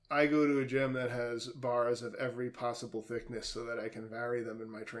I go to a gym that has bars of every possible thickness so that I can vary them in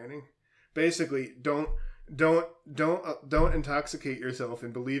my training. Basically, don't intoxicate yourself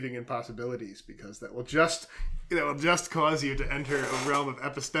in believing in possibilities, because that will just cause you to enter a realm of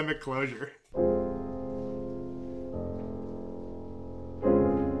epistemic closure.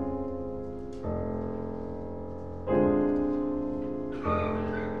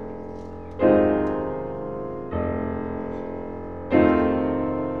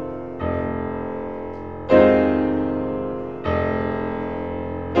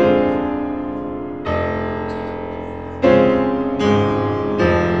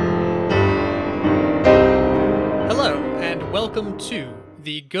 Welcome to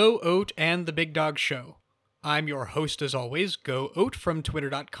the Go Oat and the Big Dog Show. I'm your host, as always, Go Oat from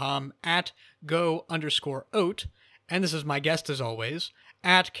twitter.com at go_oat. And this is my guest, as always,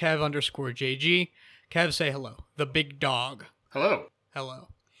 at Kev_JG. Kev, say hello. The Big Dog. Hello. Hello.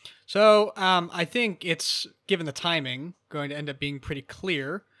 So I think it's, given the timing, going to end up being pretty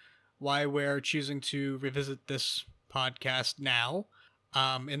clear why we're choosing to revisit this podcast now.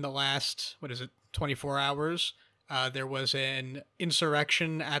 In the last, 24 hours, there was an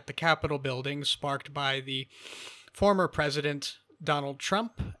insurrection at the Capitol building sparked by the former president, Donald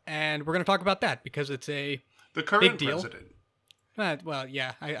Trump, and we're going to talk about that because it's the current big deal. President. Well,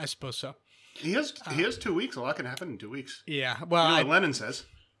 yeah, I suppose so. He has 2 weeks. A lot can happen in 2 weeks. Yeah, well, you know what Lenin says.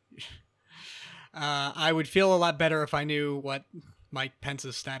 I would feel a lot better if I knew what Mike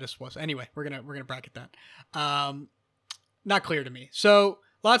Pence's status was. Anyway, we're gonna bracket that. Not clear to me. So.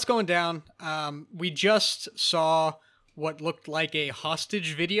 Lots going down. We just saw what looked like a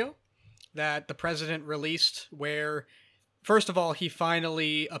hostage video that the president released where, first of all, he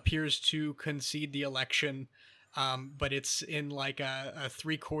finally appears to concede the election, but it's in like a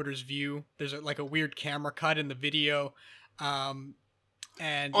 3/4 view. There's a weird camera cut in the video. And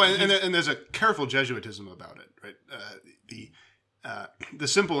there's a careful Jesuitism about it, right? The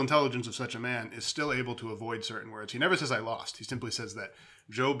simple intelligence of such a man is still able to avoid certain words. He never says, "I lost." He simply says that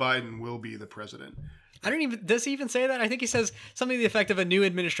Joe Biden will be the president. Does he even say that? I think he says something to the effect of a new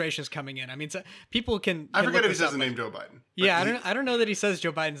administration is coming in. I mean, people can I forget if he says the name Joe Biden. Yeah, I don't know that he says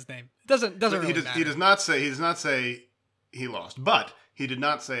Joe Biden's name. It doesn't really matter. He does not say he lost, but he did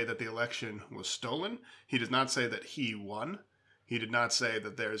not say that the election was stolen. He does not say that he won. He did not say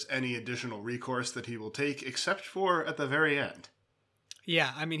that there's any additional recourse that he will take, except for at the very end.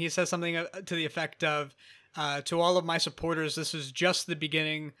 Yeah, I mean, he says something to the effect of, to all of my supporters, this is just the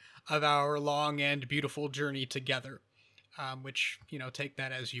beginning of our long and beautiful journey together, which, take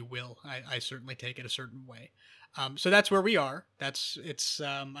that as you will. I certainly take it a certain way. So that's where we are. It's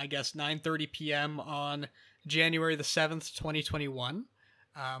I guess, 9:30 p.m. on January the 7th, 2021.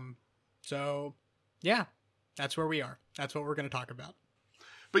 So, yeah, that's where we are. That's what we're going to talk about.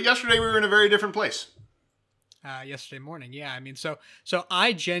 But yesterday we were in a very different place. Yesterday morning. Yeah. I mean, so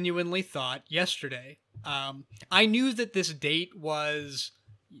I genuinely thought yesterday, I knew that this date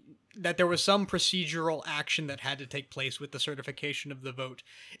that there was some procedural action that had to take place with the certification of the vote.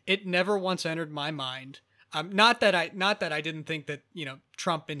 It never once entered my mind. Not that I didn't think that,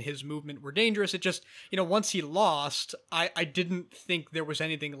 Trump and his movement were dangerous. It just, once he lost, I didn't think there was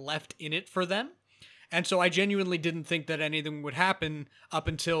anything left in it for them. And so I genuinely didn't think that anything would happen up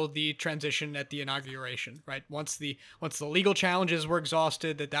until the transition at the inauguration, right? Once the legal challenges were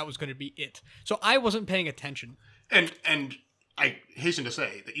exhausted, that was going to be it. So I wasn't paying attention. And I hasten to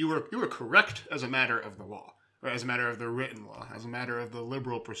say that you were correct as a matter of the law, or as a matter of the written law, as a matter of the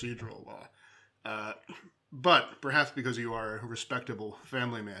liberal procedural law. But perhaps because you are a respectable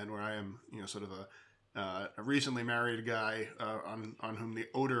family man, where I am, sort of a recently married guy on whom the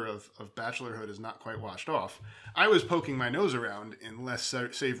odor of bachelorhood is not quite washed off, I was poking my nose around in less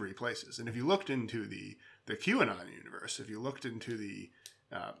savory places. And if you looked into the QAnon universe, if you looked into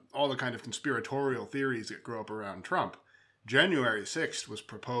all the kind of conspiratorial theories that grow up around Trump, January 6th was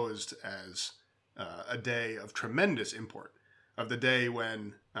proposed as a day of tremendous import, of the day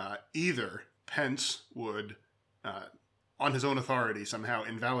when either Pence would on his own authority, somehow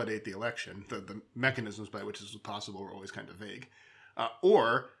invalidate the election. The mechanisms by which this was possible were always kind of vague.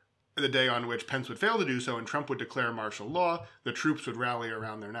 Or the day on which Pence would fail to do so and Trump would declare martial law, the troops would rally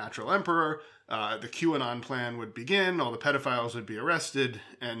around their natural emperor, the QAnon plan would begin, all the pedophiles would be arrested,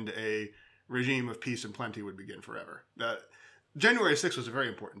 and a regime of peace and plenty would begin forever. January 6th was a very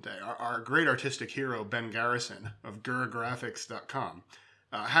important day. Our great artistic hero, Ben Garrison of GurGraphics.com,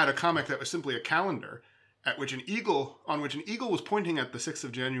 had a comic that was simply a calendar on which an eagle was pointing at the 6th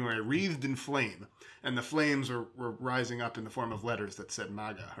of January, wreathed in flame, and the flames were rising up in the form of letters that said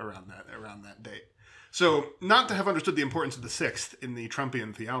MAGA around that date. So, not to have understood the importance of the sixth in the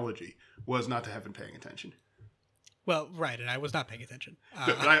Trumpian theology was not to have been paying attention. Well, right, and I was not paying attention.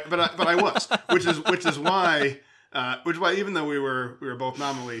 Good, but I was, which is why even though we were both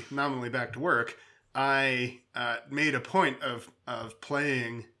nominally back to work, I made a point of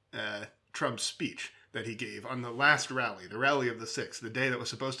playing Trump's speech that he gave on the last rally, the rally of the 6th, the day that was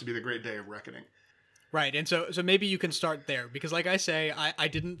supposed to be the great day of reckoning. Right, and so maybe you can start there, because like I say, I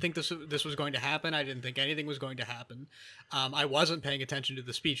didn't think this was going to happen. I didn't think anything was going to happen. I wasn't paying attention to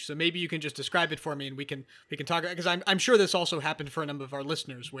the speech, so maybe you can just describe it for me, and we can talk, because I'm sure this also happened for a number of our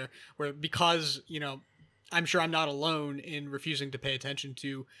listeners, where because I'm sure I'm not alone in refusing to pay attention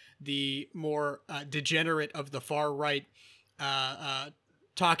to the more degenerate of the far right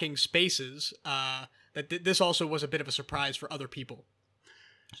talking spaces. That this also was a bit of a surprise for other people.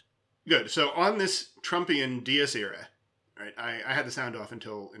 Good. So on this Trumpian Dias era, right? I had the sound off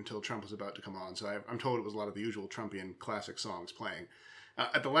until Trump was about to come on. So I'm told it was a lot of the usual Trumpian classic songs playing.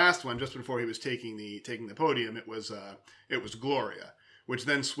 At the last one, just before he was taking the podium, it was Gloria, which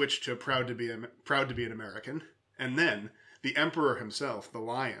then switched to Proud to be an American, and then the Emperor himself, the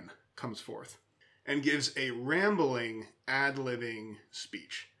Lion, comes forth and gives a rambling, ad-libbing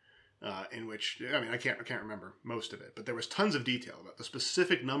speech. In which, I can't remember most of it, but there was tons of detail about the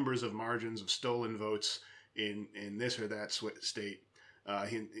specific numbers of margins of stolen votes in this or that state.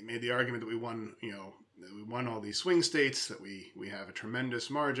 He made the argument that we won all these swing states, that we have a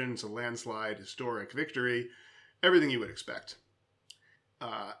tremendous margin, it's a landslide, historic victory, everything you would expect.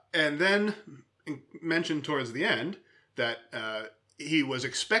 And then mentioned towards the end that he was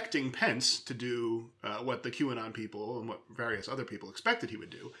expecting Pence to do what the QAnon people and what various other people expected he would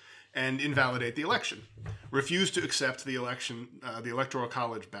do, and invalidate the election, refused to accept the electoral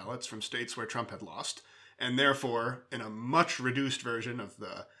college ballots from states where Trump had lost, and therefore, in a much reduced version of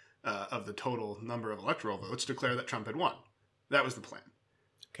the total number of electoral votes, declare that Trump had won. That was the plan.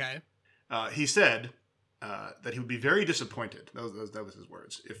 Okay. He said that he would be very disappointed. That was his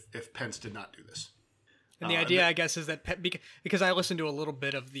words. If Pence did not do this. And the idea, I guess, is that because I listened to a little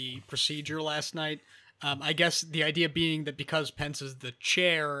bit of the procedure last night. I guess the idea being that because Pence is the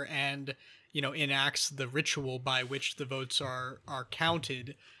chair and enacts the ritual by which the votes are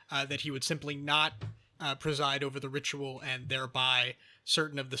counted, that he would simply not preside over the ritual, and thereby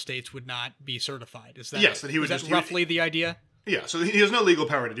certain of the states would not be certified. Is that yes? That he would. Is that roughly the idea? Yeah. So he has no legal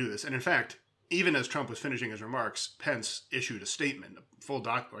power to do this, and in fact, even as Trump was finishing his remarks, Pence issued a statement, a full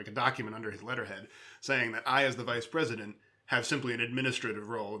like a document under his letterhead, saying that I, as the vice president, have simply an administrative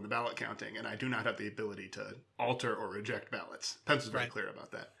role in the ballot counting, and I do not have the ability to alter or reject ballots. Pence is very clear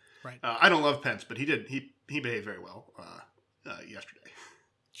about that. Right. I don't love Pence, but he behaved very well yesterday.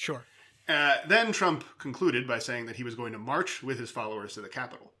 Sure. Then Trump concluded by saying that he was going to march with his followers to the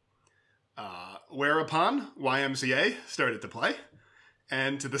Capitol. Whereupon YMCA started to play,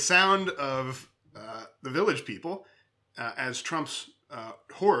 and to the sound of the village people, as Trump's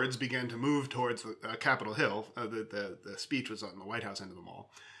hordes began to move towards Capitol Hill. The speech was on the White House end of the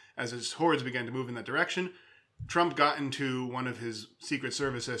mall. As his hordes began to move in that direction, Trump got into one of his Secret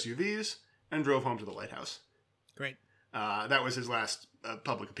Service SUVs and drove home to the White House. Great. That was his last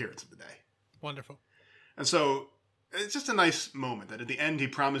public appearance of the day. Wonderful. And so it's just a nice moment that at the end he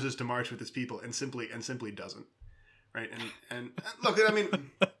promises to march with his people and simply doesn't. Right. And look,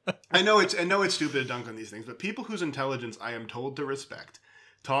 I know it's stupid to dunk on these things, but people whose intelligence I am told to respect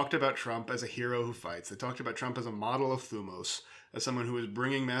talked about Trump as a hero who fights. They talked about Trump as a model of thumos, as someone who is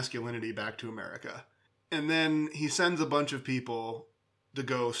bringing masculinity back to America. And then he sends a bunch of people to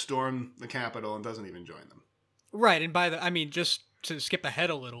go storm the Capitol and doesn't even join them. Right. And just to skip ahead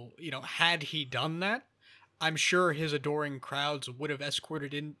a little, had he done that, I'm sure his adoring crowds would have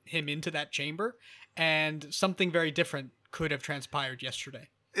escorted him into that chamber, and something very different could have transpired yesterday.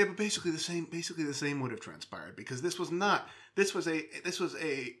 Basically the same would have transpired, because this was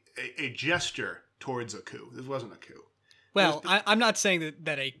a gesture towards a coup. This wasn't a coup. Well, I'm not saying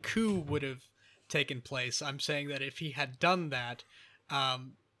that a coup would have taken place. I'm saying that if he had done that,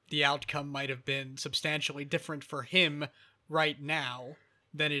 the outcome might have been substantially different for him right now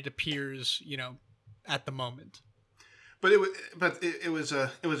than it appears, at the moment. But it was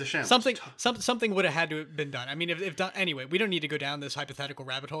a shambles. Something would have had to have been done. If done anyway, we don't need to go down this hypothetical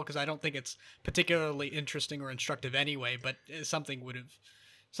rabbit hole, because I don't think it's particularly interesting or instructive anyway. But something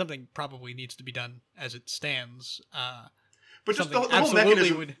probably needs to be done as it stands. But just the whole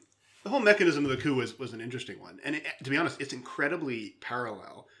mechanism. The whole mechanism of the coup was an interesting one, and to be honest, it's incredibly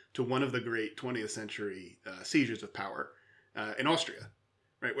parallel to one of the great 20th century seizures of power in Austria.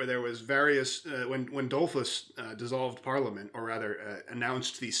 right? Where there was various when Dollfuss dissolved Parliament, or rather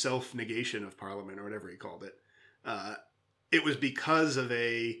announced the self-negation of Parliament, or whatever he called it. It was because of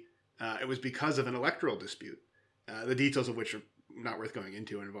an electoral dispute, the details of which are not worth going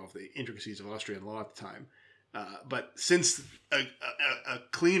into and involve the intricacies of Austrian law at the time. But since a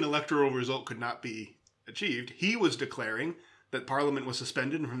clean electoral result could not be achieved, he was declaring that Parliament was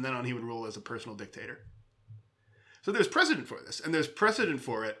suspended, and from then on he would rule as a personal dictator. So there's precedent for this, and there's precedent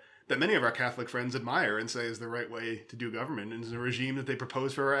for it that many of our Catholic friends admire and say is the right way to do government, and is a regime that they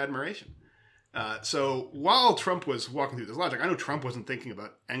propose for our admiration. So while Trump was walking through this logic, I know Trump wasn't thinking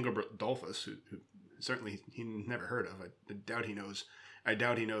about Engelbert Dollfuss, who certainly he never heard of. I doubt he knows. I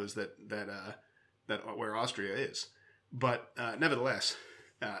doubt he knows that where Austria is. But nevertheless,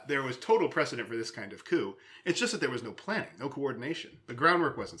 there was total precedent for this kind of coup. It's just that there was no planning, no coordination. The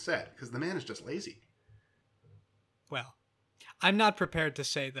groundwork wasn't set because the man is just lazy. Well, I'm not prepared to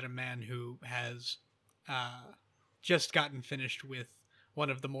say that a man who has just gotten finished with one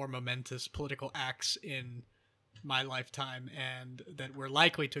of the more momentous political acts in my lifetime, and that we're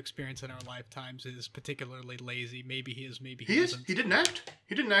likely to experience in our lifetimes, is particularly lazy. Maybe he is, maybe he isn't. He didn't act.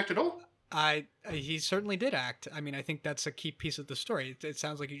 He didn't act at all. He certainly did act. I mean, I think that's a key piece of the story. It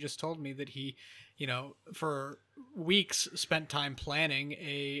sounds like you just told me that he, for weeks spent time planning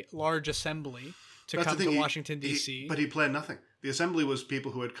a large assembly to come to Washington, D.C. But he planned nothing. The assembly was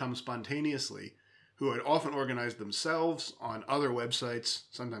people who had come spontaneously, who had often organized themselves on other websites,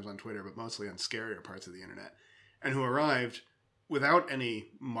 sometimes on Twitter, but mostly on scarier parts of the internet, and who arrived without any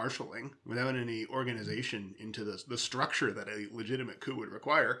marshaling, without any organization into the structure that a legitimate coup would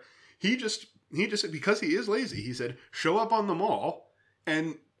require. He just, because he is lazy, he said, show up on the mall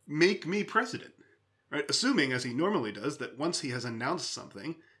and make me president, right? Assuming, as he normally does, that once he has announced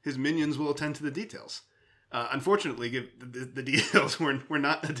something, his minions will attend to the details. Unfortunately, the details were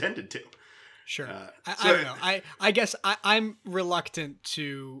not attended to. Sure. I don't know. I guess I'm reluctant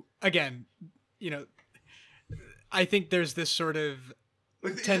to, again, I think there's this sort of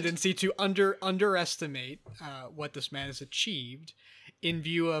tendency to underestimate what this man has achieved in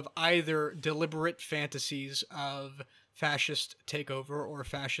view of either deliberate fantasies of fascist takeover or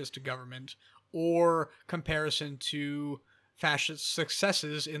fascist government, or comparison to fascist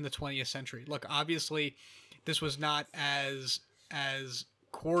successes in the 20th century. Look, obviously, this was not as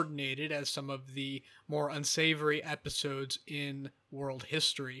coordinated as some of the more unsavory episodes in world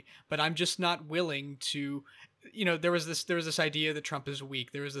history, but I'm just not willing to. There was this idea that Trump is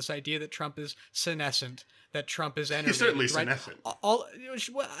weak. There was this idea that Trump is senescent, that Trump is enervated. He's certainly senescent.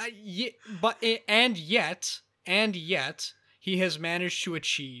 And yet he has managed to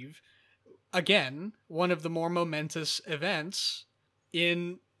achieve, again, one of the more momentous events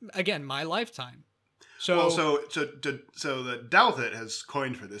in, again, my lifetime. So the Dalthit has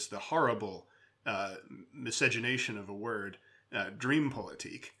coined for this the horrible miscegenation of a word,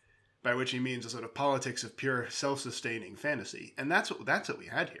 dreampolitik, by which he means a sort of politics of pure self-sustaining fantasy. And that's what we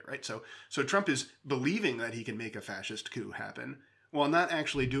had here, right? So Trump is believing that he can make a fascist coup happen while not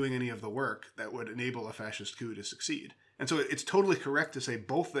actually doing any of the work that would enable a fascist coup to succeed. And so it's totally correct to say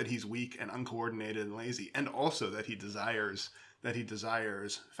both that he's weak and uncoordinated and lazy, and also that he desires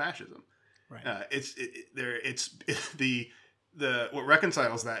fascism. Right. What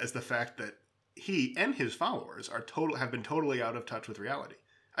reconciles that is the fact that he and his followers have been totally out of touch with reality.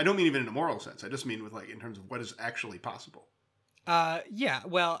 I don't mean even in a moral sense. I just mean with in terms of what is actually possible. Yeah.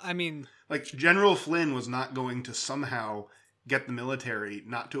 Well, I mean, General Flynn was not going to somehow get the military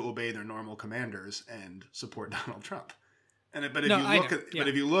not to obey their normal commanders and support Donald Trump. But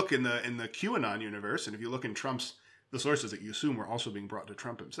if you look in the QAnon universe, and if you look in the sources that you assume were also being brought to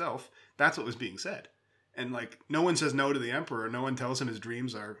Trump himself, that's what was being said. And no one says no to the emperor. No one tells him his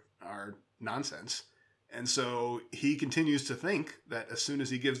dreams are nonsense. And so he continues to think that as soon as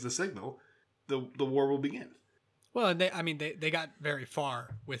he gives the signal, the war will begin. Well, and they got very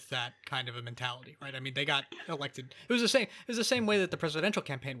far with that kind of a mentality, right? I mean, they got elected. It was the same way that the presidential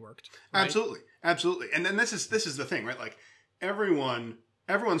campaign worked. Right? Absolutely. And then this is the thing, right? Everyone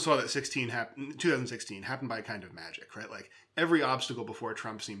saw that 2016 happened by kind of magic, right? Every obstacle before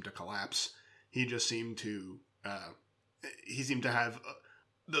Trump seemed to collapse. He just seemed to have.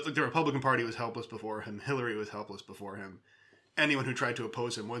 The Republican Party was helpless before him. Hillary was helpless before him. Anyone who tried to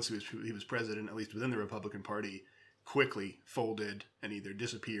oppose him once he was president, at least within the Republican Party, quickly folded and either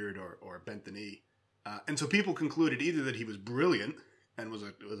disappeared or bent the knee. And so people concluded either that he was brilliant and was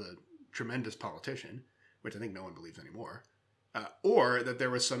a tremendous politician, which I think no one believes anymore, or that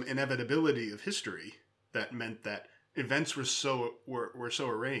there was some inevitability of history that meant that events were so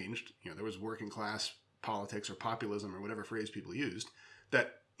arranged. There was working class politics or populism or whatever phrase people used,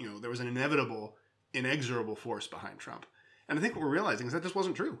 that there was an inevitable, inexorable force behind Trump. And I think what we're realizing is that just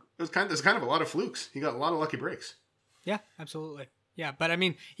wasn't true. There's kind of a lot of flukes. He got a lot of lucky breaks. Yeah, absolutely. Yeah, but I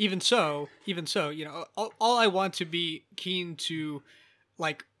mean, even so, all I want to be keen to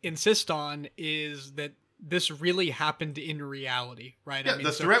insist on is that this really happened in reality, right? Yeah, I mean,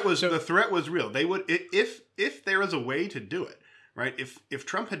 the threat was real. They would, if there was a way to do it, right? If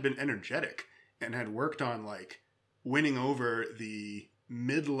Trump had been energetic and had worked on winning over the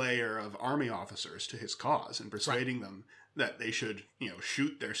mid layer of army officers to his cause and persuading them that they should,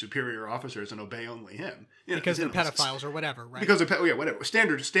 shoot their superior officers and obey only him. Because they're pedophiles or whatever, right? Because of, whatever.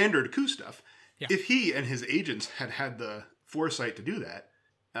 Standard coup stuff. Yeah. If he and his agents had the foresight to do that,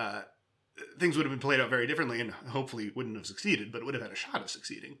 things would have been played out very differently and hopefully wouldn't have succeeded, but would have had a shot of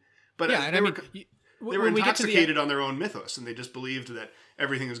succeeding. But they were intoxicated on their own mythos, and they just believed that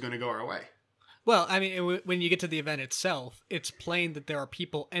everything is going to go our way. Well, I mean, when you get to the event itself, it's plain that there are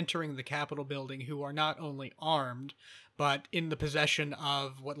people entering the Capitol building who are not only armed, but in the possession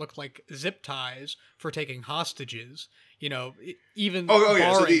of what looked like zip ties for taking hostages. Even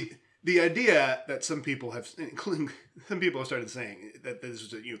So the idea that some people have, including some people have started saying that this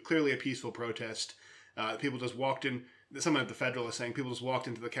was clearly a peaceful protest. People just walked in. Someone at the Federal is saying people just walked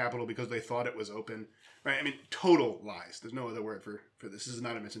into the Capitol because they thought it was open. Right? I mean, total lies. There's no other word for this. This is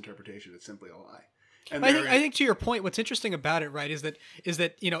not a misinterpretation. It's simply a lie. And I think to your point, what's interesting about it, right, is that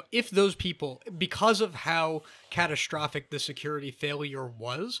if those people, because of how catastrophic the security failure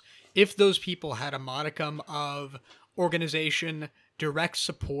was, if those people had a modicum of organization, direct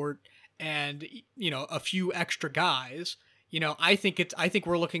support, and a few extra guys, I think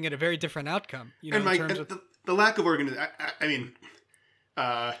we're looking at a very different outcome. And Mike, in terms of the lack of organization. I mean,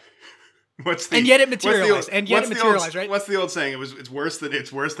 and yet it materialized. Right? What's the old saying?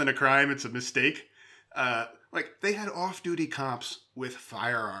 It's worse than a crime. It's a mistake. They had off-duty cops with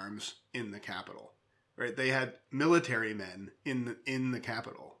firearms in the Capitol, right? They had military men in the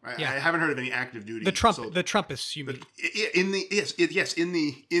Capitol. Right? Yeah. I haven't heard of any active duty. The Trumpists, you mean? In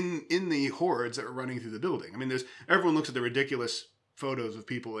the hordes that were running through the building. I mean, everyone looks at the ridiculous photos of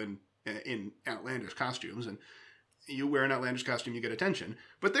people in outlandish costumes, and you wear an outlandish costume, you get attention.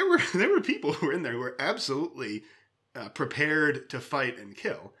 But there were people who were in there who were absolutely prepared to fight and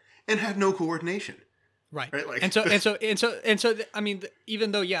kill, and had no coordination. Right. And so I mean,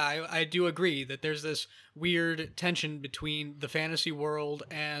 even though I do agree that there's this weird tension between the fantasy world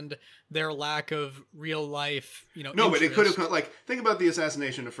and their lack of real life, No, interest. But it could have think about the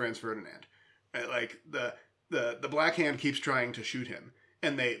assassination of Franz Ferdinand. Right? The Black Hand keeps trying to shoot him,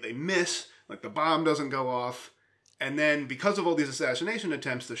 and they miss. The bomb doesn't go off. And then, because of all these assassination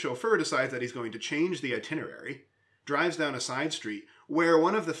attempts, the chauffeur decides that he's going to change the itinerary, drives down a side street where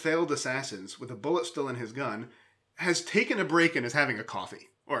one of the failed assassins, with a bullet still in his gun, has taken a break and is having a coffee.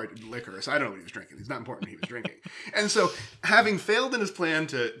 Or liquor. So I don't know what he was drinking. It's not important he was drinking. And so, having failed in his plan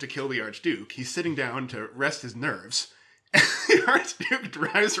to kill the Archduke, he's sitting down to rest his nerves. And the Archduke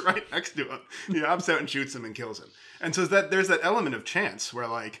drives right next to him. He hops out and shoots him and kills him. And so there's that element of chance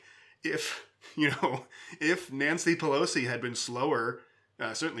where, if Nancy Pelosi had been slower,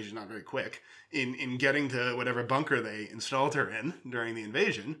 certainly she's not very quick, in getting to whatever bunker they installed her in during the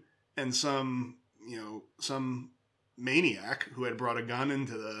invasion, and some maniac who had brought a gun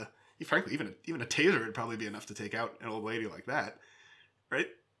into frankly, even a taser would probably be enough to take out an old lady like that, right?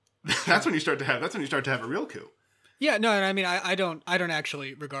 That's when you start to have a real coup. Yeah, no, and I mean, I don't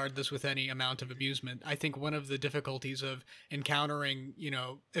actually regard this with any amount of amusement. I think one of the difficulties of encountering,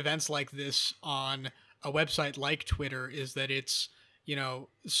 events like this on a website like Twitter is that it's,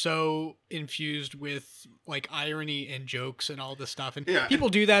 so infused with irony and jokes and all this stuff. And people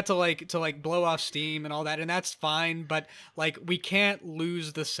do that to blow off steam and all that, and that's fine, but we can't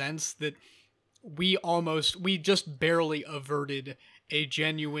lose the sense that we just barely averted a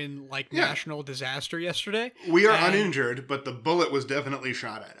genuine national disaster yesterday. We are uninjured, but the bullet was definitely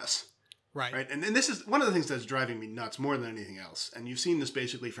shot at us. Right. And this is one of the things that's driving me nuts more than anything else. And you've seen this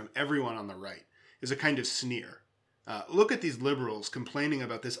basically from everyone on the right, is a kind of sneer. Look at these liberals complaining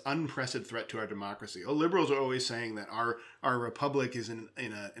about this unprecedented threat to our democracy. Liberals are always saying that our republic is in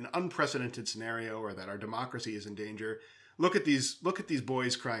an unprecedented scenario, or that our democracy is in danger. Look at these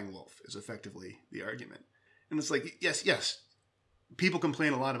boys crying wolf is effectively the argument. And it's yes. People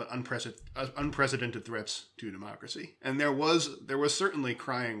complain a lot about unprecedented threats to democracy. And there was certainly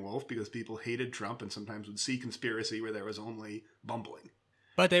crying wolf because people hated Trump and sometimes would see conspiracy where there was only bumbling.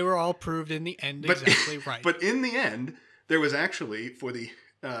 But they were all proved in the end exactly right. But in the end, there was actually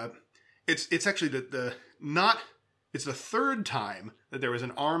it's actually it's the third time that there was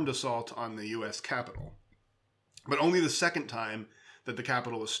an armed assault on the U.S. Capitol. But only the second time that the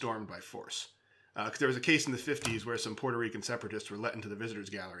Capitol was stormed by force. Because there was a case in the 50s where some Puerto Rican separatists were let into the visitors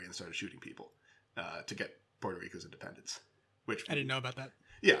gallery and started shooting people to get Puerto Rico's independence. Which I didn't know about that.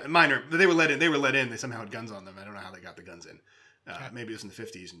 Yeah, minor. They were let in. They somehow had guns on them. I don't know how they got the guns in. Okay. Maybe it was in the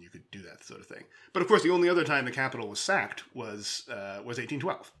 50s and you could do that sort of thing. But of course, the only other time the Capitol was sacked was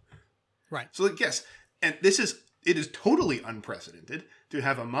 1812. Right. So yes, and it is totally unprecedented to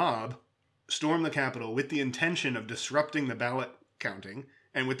have a mob storm the Capitol with the intention of disrupting the ballot counting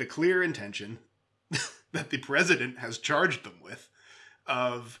and with the clear intention that the president has charged them with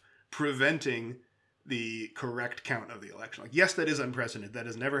of preventing the correct count of the election. Like, yes, that is unprecedented. That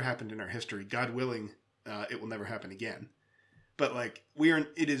has never happened in our history. God willing, it will never happen again. But like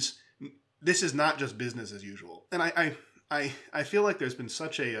this is not just business as usual. And I feel like there's been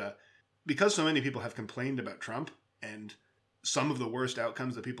such a because so many people have complained about Trump and some of the worst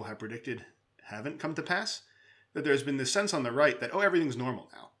outcomes that people have predicted haven't come to pass, that there's been this sense on the right that, oh, everything's normal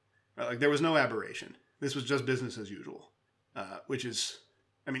now. Right? Like, there was no aberration. This was just business as usual. Which is,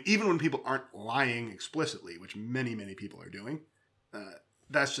 I mean, even when people aren't lying explicitly, which many, many people are doing,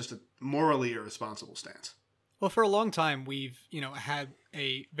 that's just a morally irresponsible stance. Well, for a long time, we've, had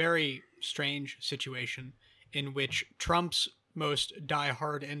a very strange situation in which Trump's most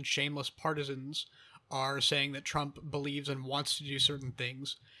diehard and shameless partisans are saying that Trump believes and wants to do certain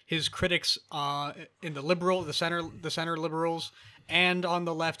things. His critics in the center liberals, and on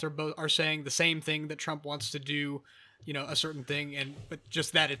the left are saying the same thing, that Trump wants to do, a certain thing, but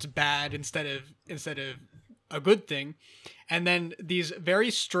just that it's bad instead of a good thing. And then these very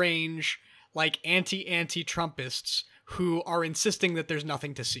strange, like anti-Trumpists who are insisting that there's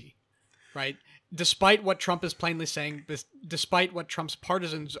nothing to see, right? Despite what Trump is plainly saying, despite what Trump's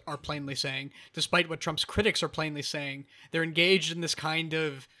partisans are plainly saying, despite what Trump's critics are plainly saying, they're engaged in this kind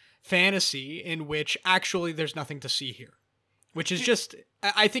of fantasy in which actually there's nothing to see here, which is just,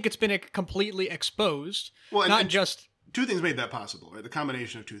 I think it's been completely exposed. Well, and just two things made that possible, right? The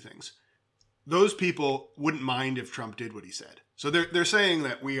combination of two things. Those people wouldn't mind if Trump did what he said. So they're saying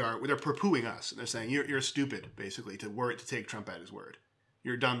that they're poo-pooing us. They're saying you're stupid, basically, to take Trump at his word.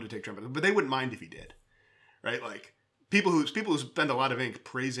 You're dumb to take Trump at his word. But they wouldn't mind if he did, right? Like, people who spend a lot of ink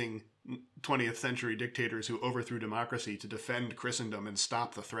praising 20th century dictators who overthrew democracy to defend Christendom and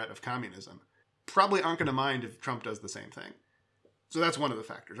stop the threat of communism probably aren't going to mind if Trump does the same thing. So that's one of the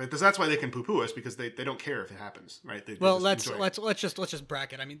factors, right? That's why they can poo-poo us, because they don't care if it happens, right? Let's just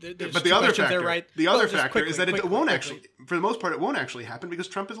bracket. I mean, but the other factor, right? Is that it won't actually, for the most part, it won't actually happen because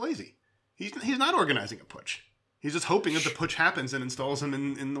Trump is lazy. He's not organizing a putsch. He's just hoping that the putsch happens and installs him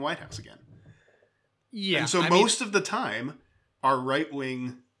in the White House again. Yeah. And so most of the time, our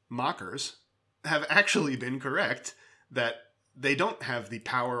right-wing mockers have actually been correct that they don't have the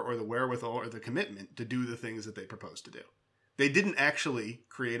power or the wherewithal or the commitment to do the things that they propose to do. They didn't actually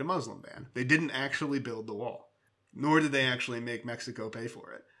create a Muslim ban. They didn't actually build the wall. Nor did they actually make Mexico pay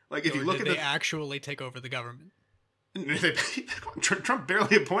for it. Like, if you look at they actually take over the government. Trump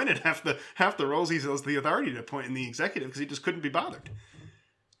barely appointed half the roles he has the authority to appoint in the executive because he just couldn't be bothered.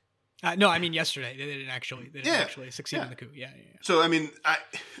 No, I mean yesterday they didn't actually succeed in the coup. Yeah. So I mean,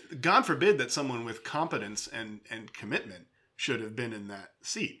 God forbid that someone with competence and commitment should have been in that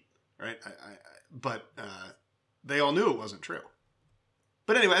seat, right? But they all knew it wasn't true.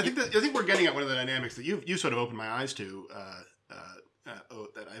 But anyway, I think we're getting at one of the dynamics that you sort of opened my eyes to,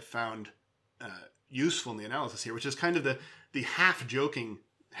 that I found useful in the analysis here, which is kind of the half joking,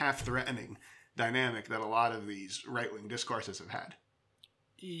 half threatening dynamic that a lot of these right wing discourses have had.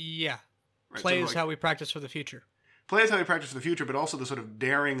 Yeah, right? Play is how we practice for the future. Play is how we practice for the future, but also the sort of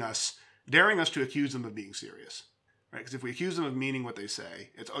daring us to accuse them of being serious. Right, because if we accuse them of meaning what they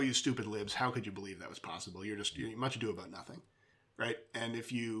say, it's, oh, you stupid libs, how could you believe that was possible? You're much ado about nothing, right? And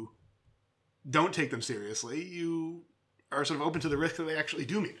if you don't take them seriously, you are sort of open to the risk that they actually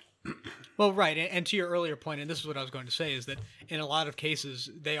do mean it. Well, right, and to your earlier point, and this is what I was going to say, is that in a lot of cases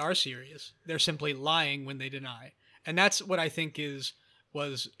they are serious. They're simply lying when they deny, and that's what I think it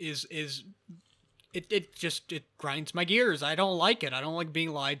grinds my gears. I don't like it. I don't like being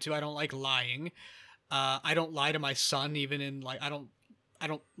lied to. I don't like lying. I don't lie to my son, even in I don't,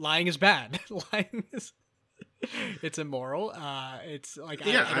 lying is bad. Lying is, it's immoral. It's like,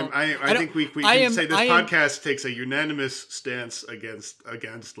 I think we can say this podcast takes a unanimous stance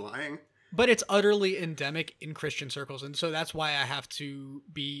against lying. But it's utterly endemic in Christian circles. And so that's why I have to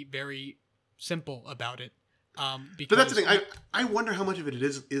be very simple about it. Because but that's the thing. I wonder how much of it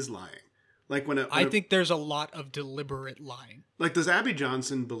is lying. Like I think there's a lot of deliberate lying. Like, does Abby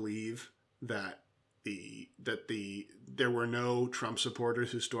Johnson believe that there were no Trump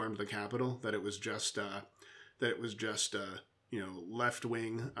supporters who stormed the Capitol? That it was just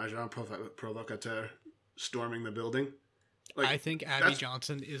left-wing agent provocateur storming the building. Like, I think Abby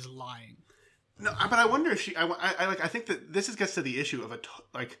Johnson is lying. No, but I wonder if I think that this gets to the issue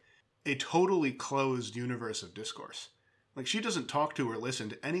of a totally closed universe of discourse. Like, she doesn't talk to or listen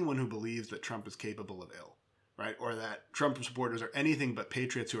to anyone who believes that Trump is capable of ill, right? Or that Trump supporters are anything but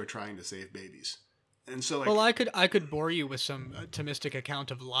patriots who are trying to save babies. And so, well, I could bore you with some Thomistic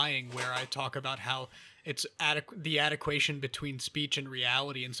account of lying where I talk about how it's the adequation between speech and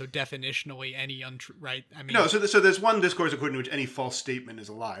reality, and so definitionally any right. I mean, no. So there's one discourse according to which any false statement is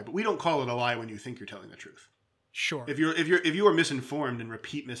a lie, but we don't call it a lie when you think you're telling the truth. Sure. If you are misinformed and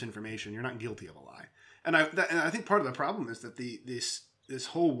repeat misinformation, you're not guilty of a lie. And I think part of the problem is that this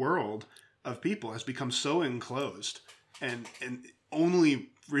whole world of people has become so enclosed and only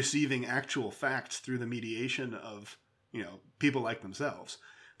receiving actual facts through the mediation of people like themselves,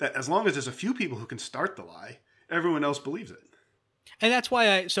 that as long as there's a few people who can start the lie, everyone else believes it. And that's why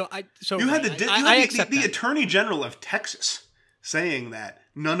you had the Attorney General of Texas saying that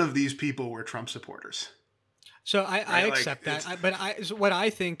none of these people were Trump supporters. So I accept that, but what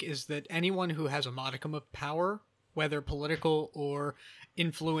I think is that anyone who has a modicum of power, whether political or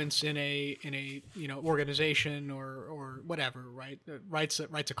influence in a organization or whatever, right, writes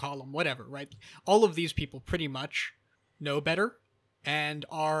a column, whatever, right, all of these people pretty much know better and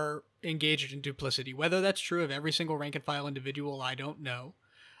are engaged in duplicity. Whether that's true of every single rank and file individual, I don't know.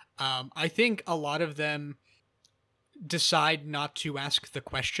 I think a lot of them decide not to ask the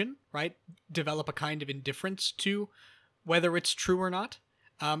question, right? Develop a kind of indifference to whether it's true or not.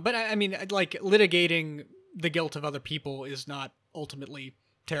 But I mean, like, litigating the guilt of other people is not ultimately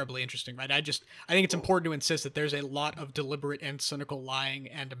terribly interesting, right? I think it's important to insist that there's a lot of deliberate and cynical lying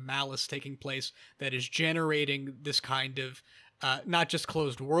and malice taking place that is generating this kind of not just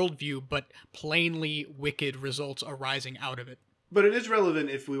closed worldview, but plainly wicked results arising out of it. But it is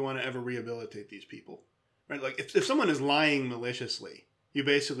relevant if we want to ever rehabilitate these people. Right? Like, if someone is lying maliciously, you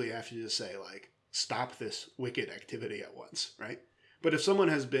basically have to just say, like, stop this wicked activity at once, right? But if someone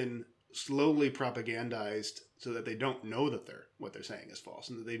has been slowly propagandized so that they don't know that what they're saying is false,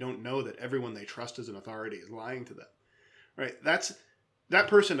 and that they don't know that everyone they trust as an authority is lying to them, right? That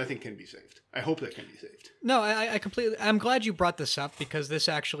person, I think, can be saved. I hope that can be saved. No, I completely... I'm glad you brought this up, because this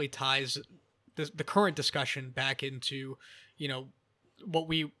actually ties the current discussion back into, what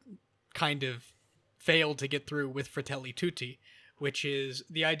we kind of failed to get through with Fratelli Tutti, which is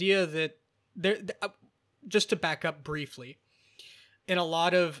the idea that just to back up briefly, in a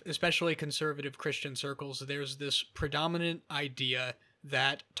lot of especially conservative Christian circles, there's this predominant idea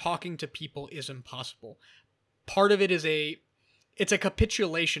that talking to people is impossible. Part of it is it's a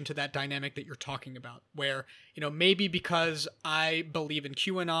capitulation to that dynamic that you're talking about, where, maybe because I believe in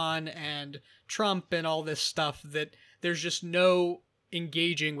QAnon and Trump and all this stuff, that there's just no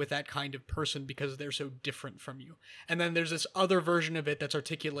engaging with that kind of person because they're so different from you. And then there's this other version of it that's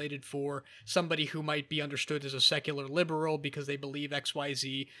articulated for somebody who might be understood as a secular liberal because they believe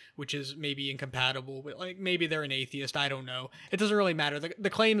XYZ, which is maybe incompatible with, like, maybe they're an atheist, I don't know. It doesn't really matter. The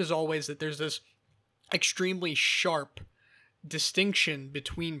claim is always that there's this extremely sharp distinction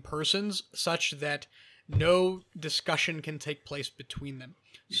between persons such that no discussion can take place between them.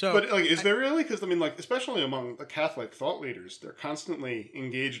 So, but is there really? Because especially among the Catholic thought leaders, they're constantly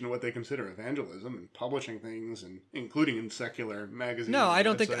engaged in what they consider evangelism and publishing things, and including in secular magazines. No, I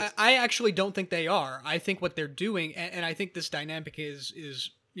don't think. I actually don't think they are. I think what they're doing, and I think this dynamic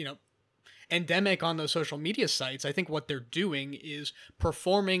is endemic on those social media sites. I think what they're doing is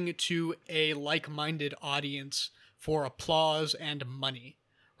performing to a like-minded audience for applause and money.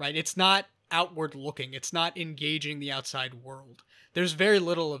 Right? It's not outward looking. It's not engaging the outside world. There's very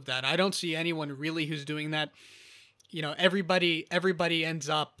little of that. I don't see anyone really who's doing that. Everybody ends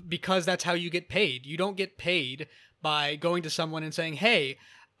up, because that's how you get paid. You don't get paid by going to someone and saying, hey,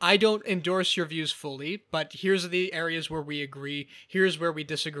 I don't endorse your views fully, but here's the areas where we agree. Here's where we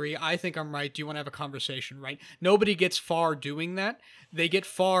disagree. I think I'm right. Do you want to have a conversation, right? Nobody gets far doing that. They get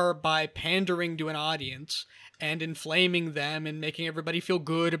far by pandering to an audience and inflaming them and making everybody feel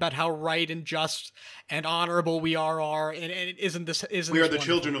good about how right and just and honorable we are, and isn't this we are the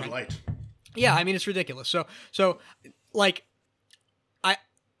children of light. Yeah, I mean, it's ridiculous. So like,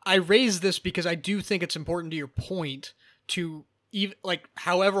 I raise this because I do think it's important to your point to, even, like,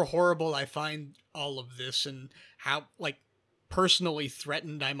 however horrible I find all of this and how, like, personally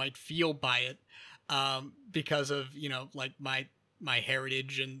threatened I might feel by it, because of, like, my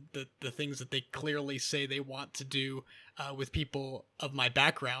heritage and the things that they clearly say they want to do with people of my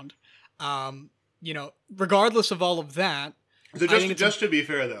background. Regardless of all of that. So just to be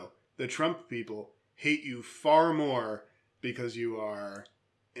fair, though, the Trump people hate you far more because you are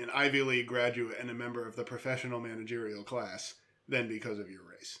an Ivy League graduate and a member of the professional managerial class than because of your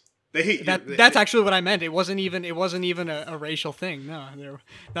race. They hate you. That's actually what I meant. It wasn't even a racial thing. No, there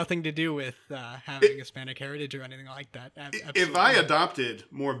nothing to do with having Hispanic heritage or anything like that. If I adopted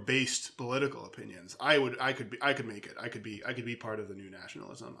more based political opinions, I could make it. I could be part of the new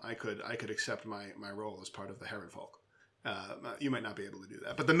nationalism. I could accept my role as part of the Herrenvolk. You might not be able to do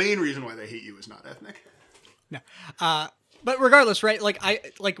that, but the main reason why they hate you is not ethnic. No. But regardless, right?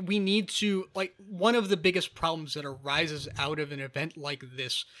 We need to, one of the biggest problems that arises out of an event like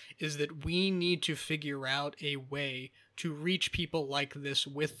this is that we need to figure out a way to reach people like this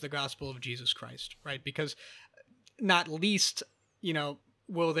with the gospel of Jesus Christ, right? Because not least,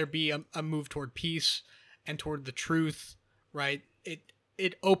 will there be a move toward peace and toward the truth, right?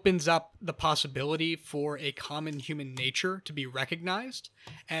 It opens up the possibility for a common human nature to be recognized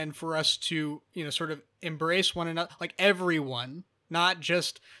and for us to, sort of embrace one another, like everyone, not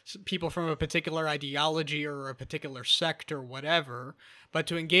just people from a particular ideology or a particular sect or whatever, but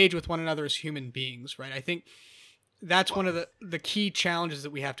to engage with one another as human beings, right? I think that's one of the key challenges that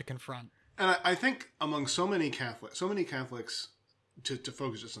we have to confront. And I think among so many Catholics, to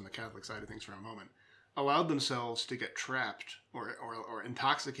focus just on the Catholic side of things for a moment, allowed themselves to get trapped or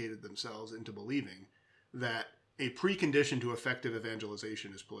intoxicated themselves into believing that a precondition to effective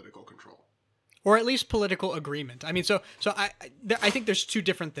evangelization is political control. Or at least political agreement. I mean, so I think there's two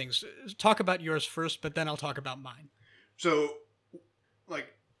different things. Talk about yours first, but then I'll talk about mine. So,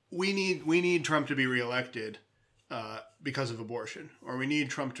 we need Trump to be reelected because of abortion, or we need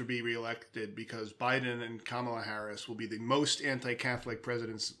Trump to be reelected because Biden and Kamala Harris will be the most anti-Catholic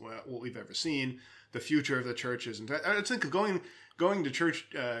presidents we've ever seen. The future of the churches, and I think going to church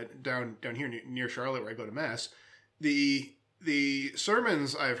down here near Charlotte, where I go to mass, the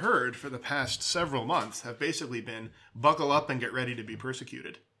sermons I've heard for the past several months have basically been buckle up and get ready to be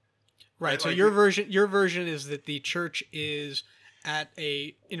persecuted. Right. So your version is that the church is at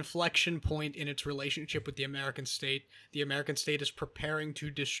a inflection point in its relationship with the American state. The American state is preparing to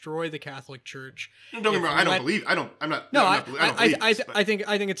destroy the Catholic Church. Don't get me wrong. I don't believe. I don't. I'm not. No, I think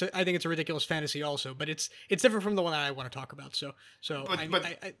it's a ridiculous fantasy also, but it's different from the one that I want to talk about.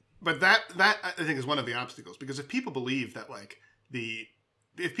 But that I think is one of the obstacles, because if people believe that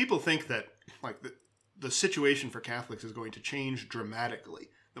if people think that the situation for Catholics is going to change dramatically,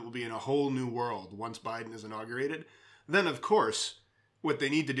 that we'll be in a whole new world once Biden is inaugurated, then of course what they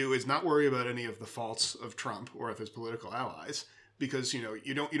need to do is not worry about any of the faults of Trump or of his political allies, because you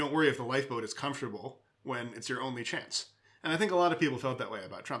don't worry if the lifeboat is comfortable when it's your only chance. And I think a lot of people felt that way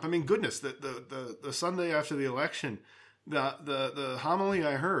about Trump. I mean, goodness, the Sunday after the election, the homily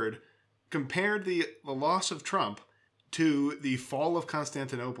I heard compared the loss of Trump to the fall of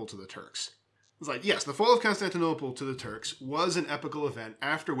Constantinople to the Turks. It's like, yes, the fall of Constantinople to the Turks was an epical event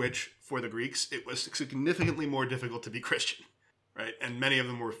after which, for the Greeks, it was significantly more difficult to be Christian, right? And many of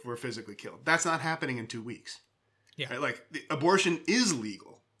them were physically killed. That's not happening in 2 weeks. Yeah. Right? Abortion is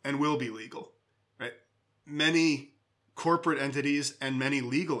legal and will be legal, right? Many corporate entities and many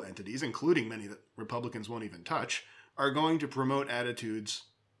legal entities, including many that Republicans won't even touch, are going to promote attitudes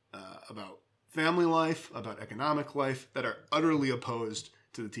about family life, about economic life, that are utterly opposed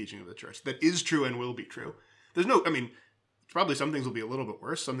to the teaching of the church. That is true and will be true. Probably some things will be a little bit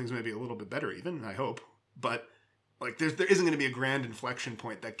worse. Some things may be a little bit better even, I hope. But there isn't going to be a grand inflection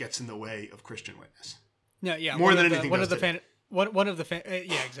point that gets in the way of Christian witness. No, yeah. More than anything. One of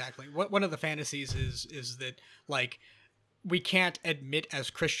the fantasies is that we can't admit as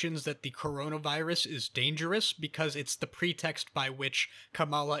Christians that the coronavirus is dangerous because it's the pretext by which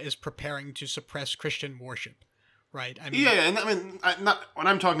Kamala is preparing to suppress Christian worship. Right. I mean, and what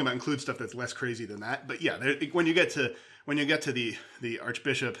I'm talking about includes stuff that's less crazy than that. But yeah, when you get to the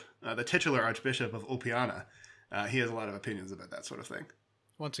archbishop, the titular archbishop of Opiana, he has a lot of opinions about that sort of thing.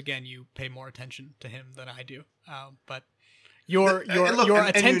 Once again, you pay more attention to him than I do. But your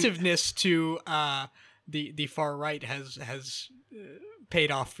attentiveness to the far right has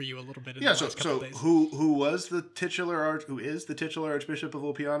paid off for you a little bit. In the last couple of days. Who is the titular archbishop of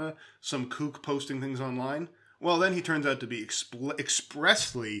Opiana? Some kook posting things online. Well, then he turns out to be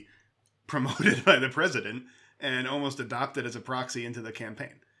expressly promoted by the president and almost adopted as a proxy into the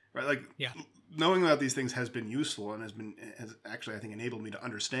campaign, right? Knowing about these things has been useful and has actually, I think, enabled me to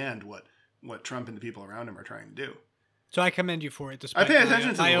understand what Trump and the people around him are trying to do. So I commend you for it. I pay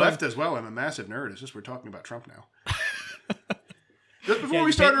attention to the left as well. I'm a massive nerd. It's just we're talking about Trump now. Just before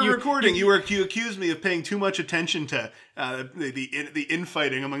we started recording, you accused me of paying too much attention to the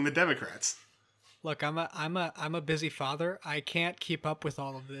infighting among the Democrats. Look, I'm a busy father. I can't keep up with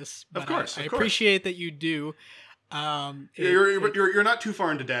all of this. But of course, I appreciate that you do. You're not too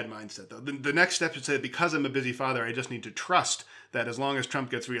far into dad mindset, though. The next step is to say, because I'm a busy father, I just need to trust that as long as Trump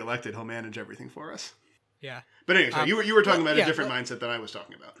gets reelected, he'll manage everything for us. Yeah. But anyway, so you were talking about a different mindset than I was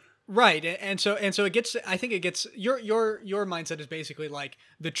talking about. Right, and so it gets. I think it gets your mindset is basically like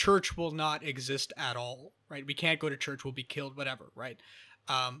the church will not exist at all, right? We can't go to church; we'll be killed, whatever, right?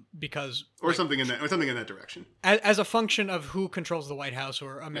 Because something in that direction, as a function of who controls the White House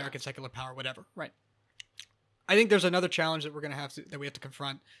or American secular power, whatever, right? I think there's another challenge that we have to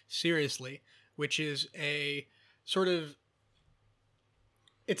confront seriously, which is a sort of.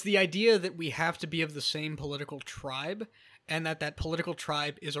 It's the idea that we have to be of the same political tribe, and that political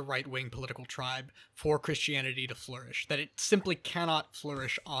tribe is a right-wing political tribe for Christianity to flourish, that it simply cannot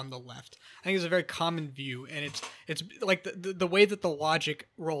flourish on the left. I think it's a very common view, and it's like the way that the logic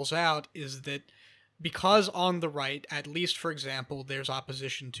rolls out is that because on the right, at least for example, there's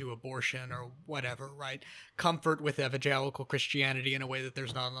opposition to abortion or whatever, right? Comfort with evangelical Christianity in a way that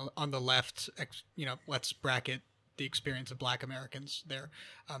there's not on the left, let's bracket the experience of Black Americans there,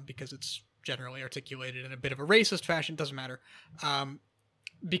 because it's generally articulated in a bit of a racist fashion. Doesn't matter.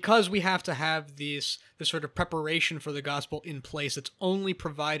 Because we have to have this sort of preparation for the gospel in place that's only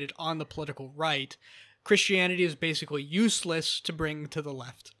provided on the political right, Christianity is basically useless to bring to the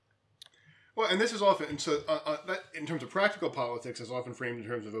left. Well, and this is often, so that in terms of practical politics, is often framed in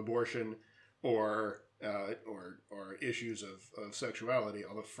terms of abortion or issues of sexuality,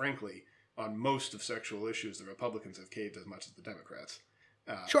 although frankly, on most of sexual issues, the Republicans have caved as much as the Democrats.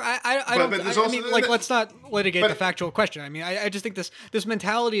 Sure, let's not litigate the factual question. I mean, I just think this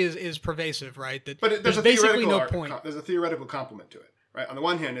mentality is pervasive, right? But there's basically no point. There's a theoretical complement to it, right? On the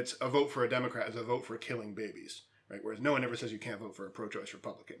one hand, it's a vote for a Democrat is a vote for killing babies, right? Whereas no one ever says you can't vote for a pro-choice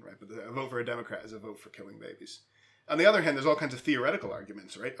Republican, right? But a vote for a Democrat is a vote for killing babies. On the other hand, there's all kinds of theoretical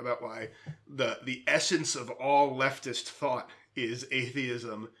arguments, right, about why the essence of all leftist thought is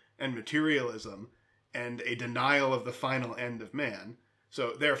atheism and materialism and a denial of the final end of man.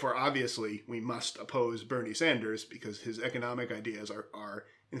 So therefore, obviously, we must oppose Bernie Sanders because his economic ideas are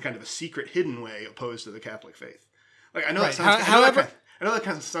in kind of a secret, hidden way opposed to the Catholic faith. Like I know that sounds, I know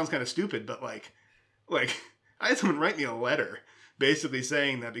that sounds kind of stupid, but like I had someone write me a letter basically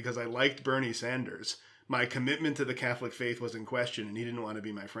saying that because I liked Bernie Sanders, my commitment to the Catholic faith was in question, and he didn't want to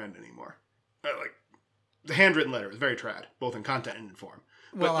be my friend anymore. Like the handwritten letter was very trad, both in content and in form.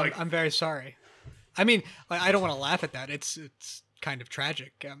 Well, I'm very sorry. I mean, I don't want to laugh at that. It's kind of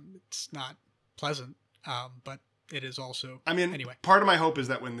tragic. It's not pleasant, but it is also. I mean, anyway. Part of my hope is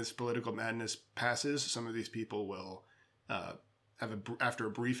that when this political madness passes, some of these people will after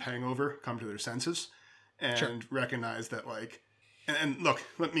a brief hangover, come to their senses and recognize that, like, and look,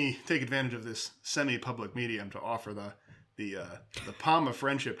 let me take advantage of this semi-public medium to offer the palm of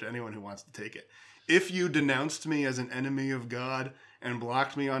friendship to anyone who wants to take it. If you denounced me as an enemy of God and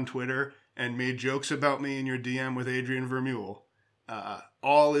blocked me on Twitter and made jokes about me in your DM with Adrian Vermeule,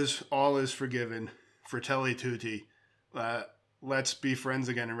 all is forgiven. Fratelli tutti. Let's be friends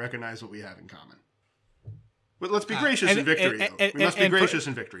again and recognize what we have in common. But let's be gracious in victory. We must be gracious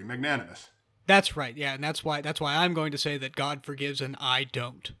in victory, magnanimous. That's right. Yeah, and that's why I'm going to say that God forgives and I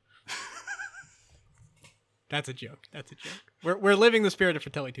don't. That's a joke. We're living the spirit of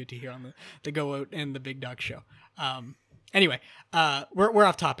Fratelli tutti here on the Go Oat and the Big Dog Show. Anyway, we're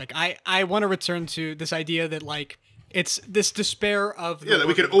off topic. I want to return to this idea that, like, it's this despair of that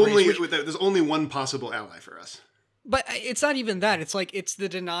we could only there's only one possible ally for us. But it's not even that. It's like it's the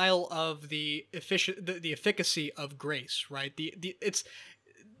denial of the efficacy of grace, right?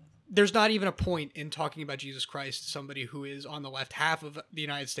 There's not even a point in talking about Jesus Christ, somebody who is on the left half of the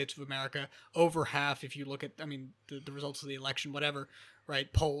United States of America, over half if you look at, the results of the election, whatever,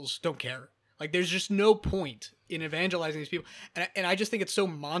 right? Polls don't care. Like, there's just no point in evangelizing these people. And I just think it's so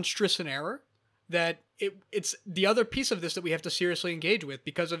monstrous an error that it's the other piece of this that we have to seriously engage with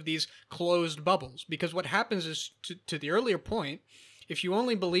because of these closed bubbles. Because what happens is, to the earlier point, if you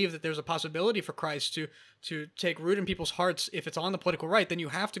only believe that there's a possibility for Christ to take root in people's hearts if it's on the political right, then you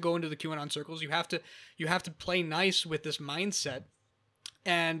have to go into the QAnon circles. You have to play nice with this mindset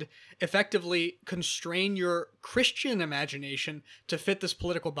and effectively constrain your Christian imagination to fit this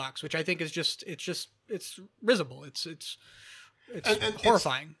political box, which I think is it's risible. It's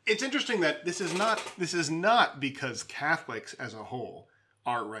horrifying. It's interesting that this is not because Catholics as a whole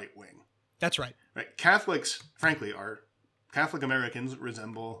are right wing. That's right. Right. Catholics, frankly, Catholic Americans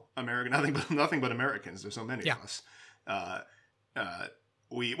resemble nothing but Americans. There's so many of us. I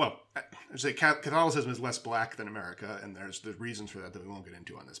say Catholicism is less black than America, and there's reasons for that we won't get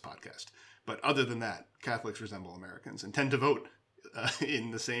into on this podcast. But other than that, Catholics resemble Americans and tend to vote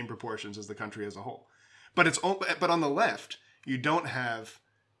in the same proportions as the country as a whole. But but on the left, you don't have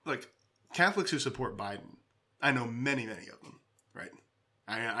like Catholics who support Biden. I know many of them, right?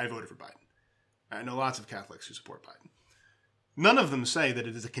 I voted for Biden. I know lots of Catholics who support Biden. None of them say that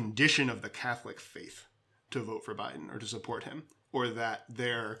it is a condition of the Catholic faith to vote for Biden or to support him, or that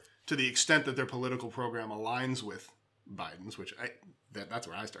to the extent that their political program aligns with Biden's, which that's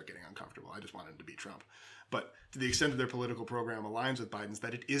where I start getting uncomfortable. I just want him to beat Trump. But to the extent that their political program aligns with Biden's,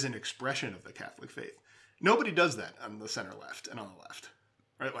 that it is an expression of the Catholic faith. Nobody does that on the center left and on the left,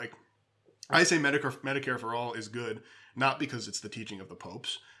 right? Like, I say Medicare for all is good, not because it's the teaching of the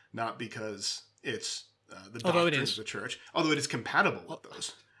popes, not because it's the doctrines of the church, although it is compatible with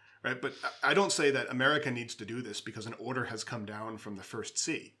those, right? But I don't say that America needs to do this because an order has come down from the first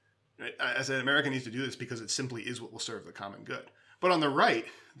see. Right? I said America needs to do this because it simply is what will serve the common good. But on the right,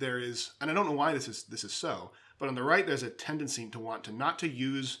 there is, and I don't know why this is so, but on the right, there's a tendency to want to not to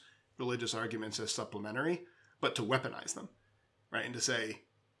use religious arguments as supplementary, but to weaponize them, right? And to say,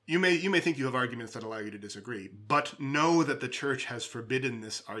 you may think you have arguments that allow you to disagree, but know that the church has forbidden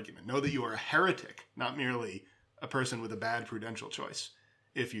this argument. Know that you are a heretic, not merely a person with a bad prudential choice,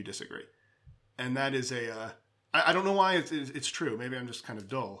 if you disagree. And that is I don't know why it's true. Maybe I'm just kind of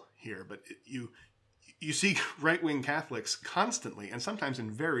dull here, but you see right-wing Catholics constantly, and sometimes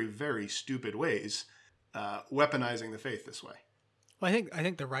in very, very stupid ways, weaponizing the faith this way. Well, I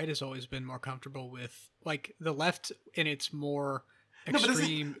think the right has always been more comfortable with, like, the left in its more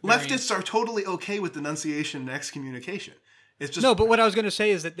extreme. No, but leftists are totally okay with denunciation and excommunication. It's just no. But what I was going to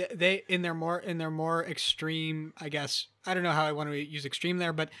say is that they in their more extreme, I guess, I don't know how I want to use extreme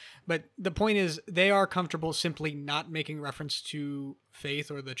there, but the point is they are comfortable simply not making reference to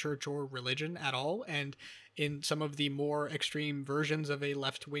faith or the church or religion at all. And in some of the more extreme versions of a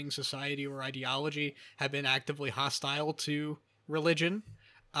left-wing society or ideology have been actively hostile to religion,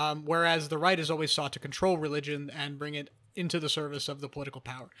 whereas the right has always sought to control religion and bring it into the service of the political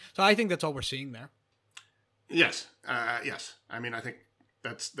power. So I think that's all we're seeing there. Yes. Yes. I mean, I think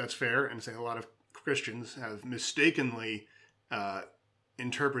that's fair, and say a lot of Christians have mistakenly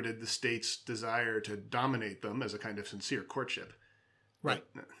interpreted the state's desire to dominate them as a kind of sincere courtship. Right.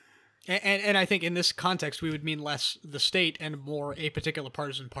 And I think in this context, we would mean less the state and more a particular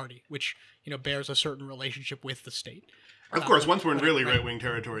partisan party, which, bears a certain relationship with the state. Of course, once we're in really right-wing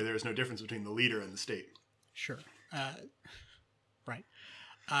territory, there is no difference between the leader and the state. Sure. Right.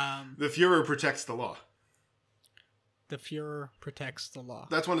 The Führer protects the law. The Führer protects the law.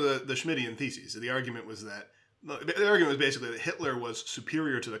 That's one of the Schmittian theses. The argument was basically that Hitler was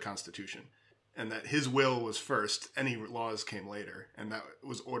superior to the Constitution, and that his will was first, any laws came later, and that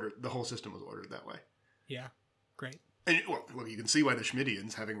was ordered. The whole system was ordered that way. Yeah, great. And well, look, you can see why the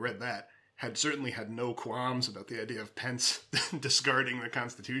Schmittians, having read that, had certainly had no qualms about the idea of Pence discarding the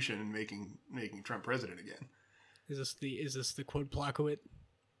Constitution and making Trump president again. Is this the quod placuit?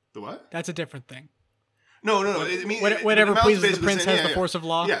 The what? That's a different thing. No. Whatever pleases the prince has the force of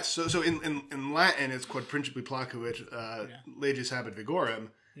law. Yes. So in Latin, it's quod principi placuit, legis habet vigorum.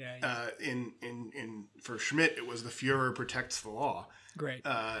 Yeah. For Schmitt, it was the Führer protects the law. Great.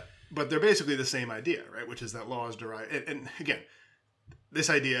 But they're basically the same idea, right? Which is that law is derived. And again, this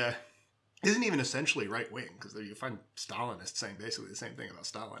idea isn't even essentially right wing, because you find Stalinists saying basically the same thing about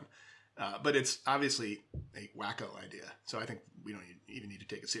Stalin. But it's obviously a wacko idea. So I think we don't even need to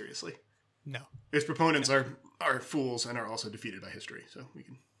take it seriously. No. Its proponents are fools and are also defeated by history. So we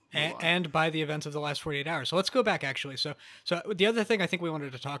can. And by the events of the last 48 hours. So let's go back, actually. So the other thing I think we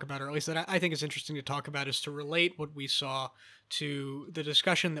wanted to talk about, or at least that I think is interesting to talk about, is to relate what we saw to the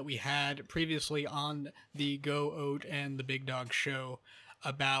discussion that we had previously on the Go Oat and the Big Dog show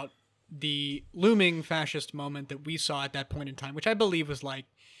about the looming fascist moment that we saw at that point in time, which I believe was like,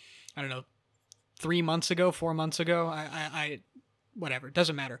 I don't know, 4 months ago. I whatever, it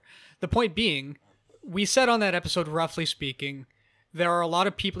doesn't matter. The point being, we said on that episode, roughly speaking, there are a lot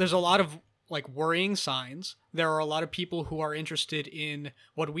of people, there's a lot of like worrying signs. There are a lot of people who are interested in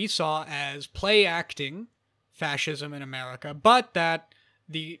what we saw as play acting fascism in America, but that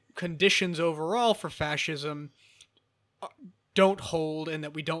the conditions overall for fascism don't hold and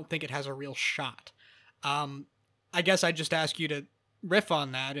that we don't think it has a real shot. I guess I just ask you to riff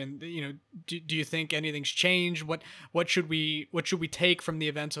on that, and do you think anything's changed? What should we take from the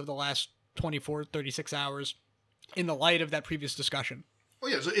events of the last 24, 36 hours in the light of that previous discussion?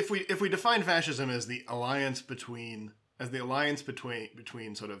 Well, yeah. So if we define fascism as the alliance between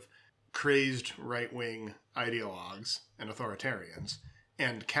sort of crazed right-wing ideologues and authoritarians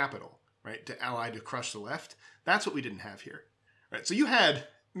and capital, right, to ally to crush the left, that's what we didn't have here, right? So you had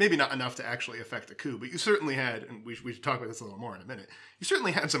maybe not enough to actually affect a coup, but you certainly had, and we should talk about this a little more in a minute, you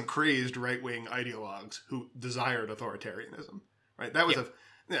certainly had some crazed right-wing ideologues who desired authoritarianism, right? That was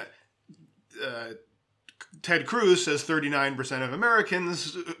Ted Cruz says 39% of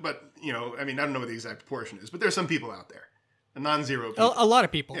Americans, but, I don't know what the exact proportion is, but there's some people out there, a non-zero people. A lot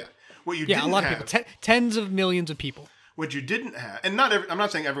of people. Yeah. What you didn't a lot have, of people. Tens of millions of people. What you didn't have, and I'm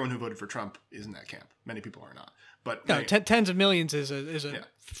not saying everyone who voted for Trump is in that camp. Many people are not. But no, tens of millions is a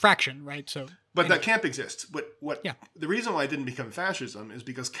fraction, right? So, but that camp exists. The reason why it didn't become fascism is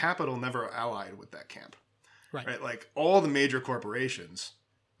because capital never allied with that camp, right? Like all the major corporations,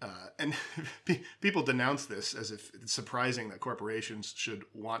 and people denounce this as if it's surprising that corporations should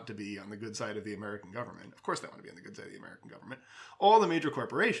want to be on the good side of the American government. Of course, they want to be on the good side of the American government. All the major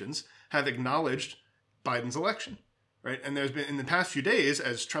corporations have acknowledged Biden's election, right? And there's been in the past few days,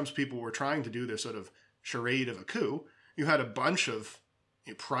 as Trump's people were trying to do their sort of charade of a coup, you had a bunch of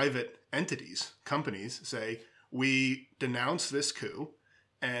private entities, companies say, we denounce this coup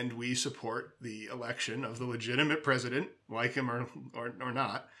and we support the election of the legitimate president, like him or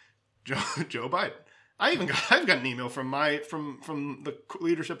not, Joe Biden. I've got an email from the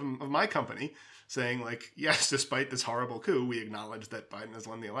leadership of my company saying, like, yes, despite this horrible coup, we acknowledge that Biden has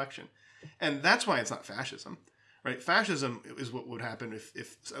won the election. And that's why it's not fascism. Right, fascism is what would happen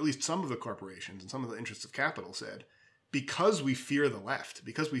if at least some of the corporations and some of the interests of capital said, because we fear the left,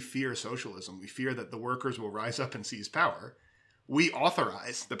 because we fear socialism, we fear that the workers will rise up and seize power, we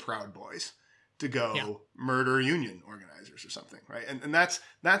authorize the Proud Boys to go murder union organizers or something, right? And that's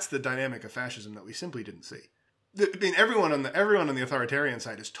the dynamic of fascism that we simply didn't see. Everyone on the authoritarian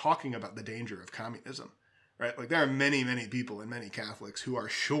side is talking about the danger of communism, right? Like there are many, many people and many Catholics who are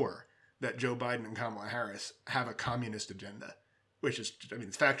sure that Joe Biden and Kamala Harris have a communist agenda, which is,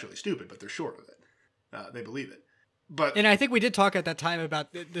 it's factually stupid, but they're sure of it. They believe it. And I think we did talk at that time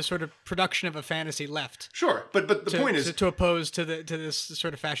about the sort of production of a fantasy left. Sure, but the point is to oppose to this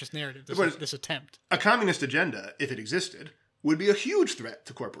sort of fascist narrative, this attempt. A communist agenda, if it existed, would be a huge threat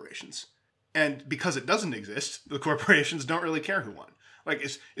to corporations, and because it doesn't exist, the corporations don't really care who won. Like,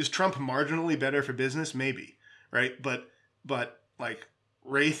 is Trump marginally better for business? Maybe, right? But like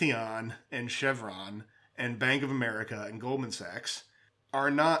Raytheon and Chevron and Bank of America and Goldman Sachs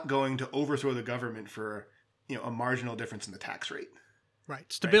are not going to overthrow the government for a marginal difference in the tax rate.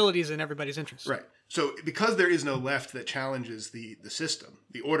 Right. Stability is in everybody's interest. Right. So because there is no left that challenges the system,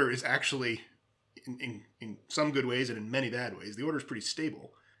 the order is actually, in some good ways and in many bad ways, the order is pretty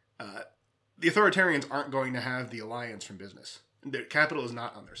stable. The authoritarians aren't going to have the alliance from business. Their capital is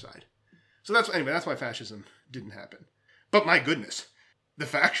not on their side. So that's why fascism didn't happen. But my goodness, the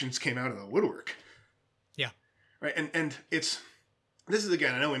factions came out of the woodwork. Yeah. Right. And this is,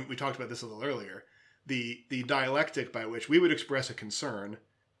 again, I know we talked about this a little earlier, the dialectic by which we would express a concern,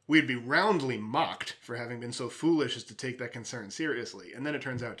 we'd be roundly mocked for having been so foolish as to take that concern seriously. And then it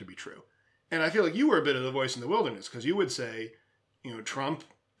turns out to be true. And I feel like you were a bit of the voice in the wilderness, because you would say, Trump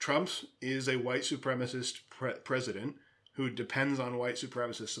is a white supremacist president who depends on white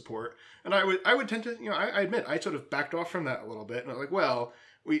supremacist support. And I would tend to, I admit, I sort of backed off from that a little bit. And I was like, well,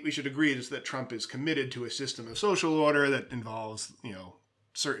 we should agree that Trump is committed to a system of social order that involves,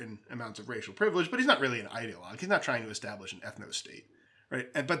 certain amounts of racial privilege, but he's not really an ideologue. He's not trying to establish an ethno-state, right?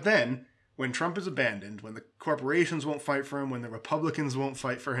 But then, when Trump is abandoned, when the corporations won't fight for him, when the Republicans won't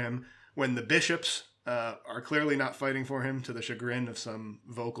fight for him, when the bishops are clearly not fighting for him to the chagrin of some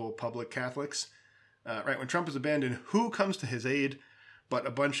vocal public Catholics, right? When Trump is abandoned, who comes to his aid but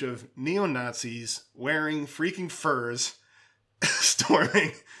a bunch of neo-Nazis wearing freaking furs,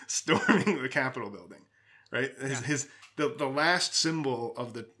 storming the Capitol building, right? The last symbol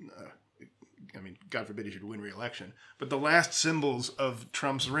of the, God forbid he should win re-election, but the last symbols of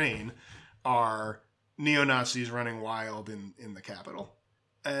Trump's reign are neo-Nazis running wild in the Capitol.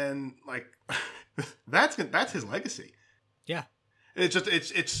 And, like, that's his legacy. Yeah. I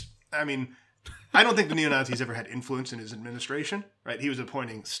don't think the neo-Nazis ever had influence in his administration, right? He was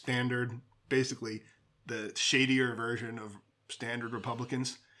appointing basically the shadier version of standard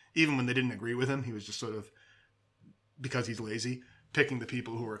Republicans. Even when they didn't agree with him, he was just sort of, because he's lazy, picking the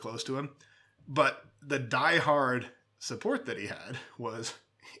people who were close to him. But the diehard support that he had was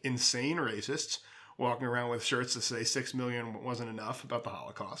insane racists walking around with shirts that say 6 million wasn't enough about the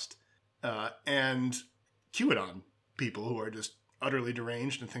Holocaust, and QAnon people who are just utterly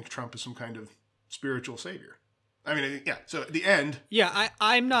deranged and think Trump is some kind of spiritual savior. So at the end,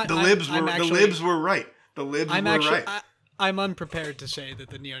 I'm not. The libs were right. The libs were right. I'm unprepared to say that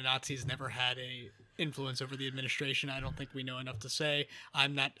the neo-Nazis never had influence over the administration. I don't think we know enough to say.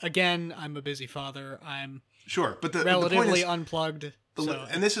 I'm a busy father. I'm sure, but the relatively point is, unplugged.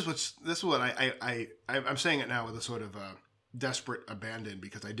 And this is what I'm saying it now with a sort of desperate abandon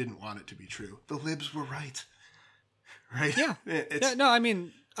because I didn't want it to be true. The libs were right. Right? Yeah. No, I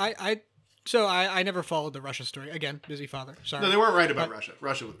mean, I never followed the Russia story. Again, busy father. Sorry. No, they weren't right about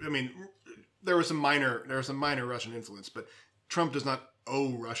Russia. I mean, there was some minor Russian influence, but Trump does not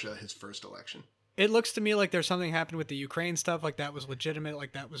owe Russia his first election. It looks to me like there's something happened with the Ukraine stuff, like that was legitimate,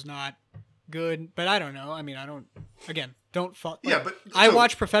 like that was not good. But I don't know. I mean, don't follow. Yeah, but I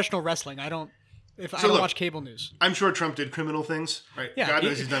watch professional wrestling. I don't watch cable news. I'm sure Trump did criminal things, right? Yeah, God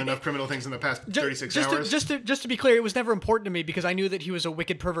knows he's done enough criminal things in the past 36 hours. Just to be clear, it was never important to me because I knew that he was a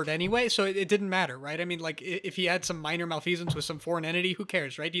wicked pervert anyway, so it didn't matter, right? I mean, like if he had some minor malfeasance with some foreign entity, who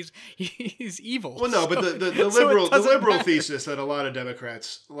cares, right? He's evil. Well, no, but the liberal thesis that a lot of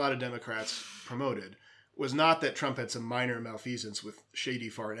Democrats promoted was not that Trump had some minor malfeasance with shady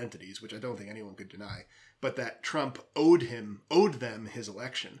foreign entities, which I don't think anyone could deny, but that Trump owed them his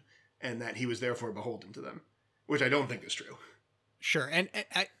election. And that he was therefore beholden to them, which I don't think is true. Sure. And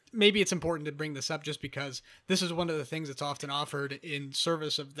maybe it's important to bring this up just because this is one of the things that's often offered in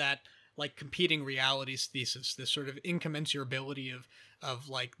service of that like competing realities thesis, this sort of incommensurability of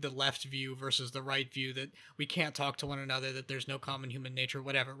like the left view versus the right view, that we can't talk to one another, that there's no common human nature,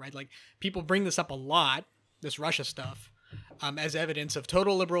 whatever, right? Like people bring this up a lot, this Russia stuff, as evidence of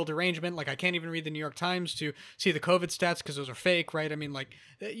total liberal derangement. Like I can't even read the New York Times to see the COVID stats because those are fake, right? I mean, like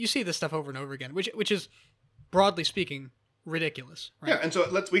you see this stuff over and over again, which is broadly speaking ridiculous, right? Yeah, and so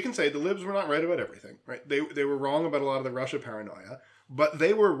we can say the libs were not right about everything, right? They were wrong about a lot of the Russia paranoia, but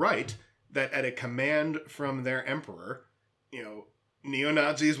they were right that at a command from their emperor,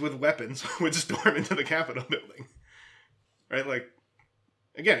 neo-Nazis with weapons would storm into the Capitol building, right? Like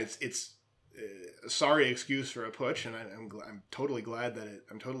again, it's a sorry excuse for a putsch, and I'm totally glad that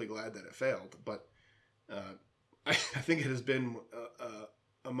it failed. But I think it has been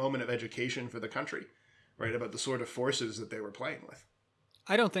a moment of education for the country, right, about the sort of forces that they were playing with.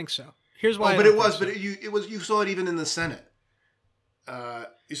 I don't think so. Here's why. You saw it even in the Senate.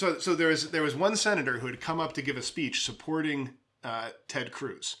 You saw so there was one senator who had come up to give a speech supporting Ted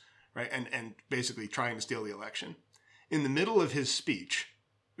Cruz, right, and basically trying to steal the election. In the middle of his speech.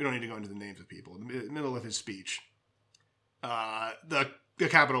 We don't need to go into the names of people. In the middle of his speech, the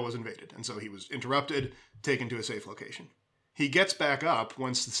Capitol was invaded, and so he was interrupted, taken to a safe location. He gets back up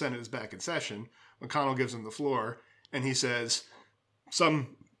once the Senate is back in session. McConnell gives him the floor, and he says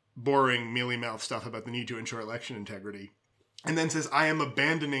some boring, mealy-mouthed stuff about the need to ensure election integrity, and then says, I am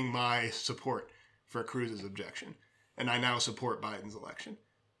abandoning my support for Cruz's objection, and I now support Biden's election.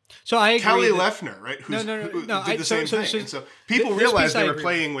 So I agree. Kelly Leffner, right? Who did the same thing. And so people realized they were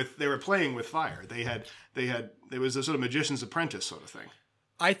playing with fire. There was a sort of magician's apprentice sort of thing.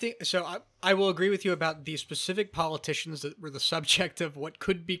 I think so. I will agree with you about the specific politicians that were the subject of what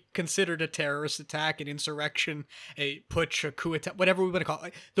could be considered a terrorist attack, an insurrection, a putsch, a coup attack, whatever we want to call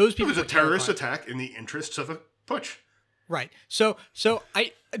it. Those people. It was a terrorist attack in the interests of a putsch. Right. So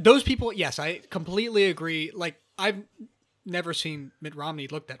those people. Yes, I completely agree. Like I've never seen Mitt Romney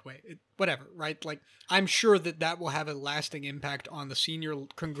look that way. Whatever, right? Like, I'm sure that will have a lasting impact on the senior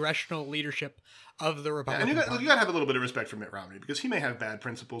congressional leadership of the Republican Party. You got to have a little bit of respect for Mitt Romney because he may have bad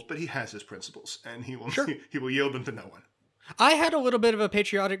principles, but he has his principles, and he will yield them to no one. I had a little bit of a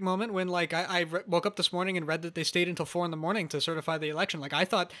patriotic moment when, like, I woke up this morning and read that they stayed until 4 a.m. to certify the election. Like, I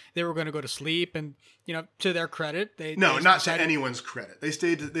thought they were going to go to sleep, and to their credit, not to anyone's credit. They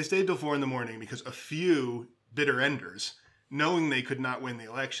stayed till 4 a.m. because a few bitter enders, knowing they could not win the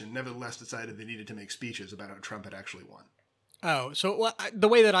election, nevertheless decided they needed to make speeches about how Trump had actually won. Oh, so the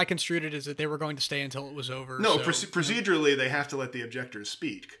way that I construed it is that they were going to stay until it was over. No, procedurally, they have to let the objectors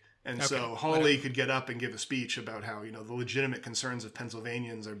speak. And so Hawley could get up and give a speech about how, the legitimate concerns of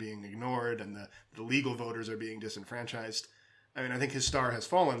Pennsylvanians are being ignored and the legal voters are being disenfranchised. I mean, I think his star has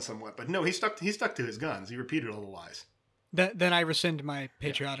fallen somewhat, but no, he stuck to his guns. He repeated all the lies. Then I rescind my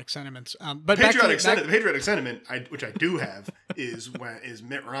patriotic sentiments. But the patriotic sentiment, which I do have, is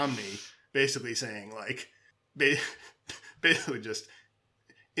Mitt Romney basically saying, like, basically just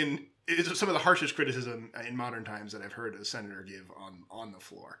it's some of the harshest criticism in modern times that I've heard a senator give on the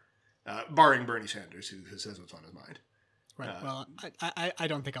floor, barring Bernie Sanders, who says what's on his mind. Right. Well, I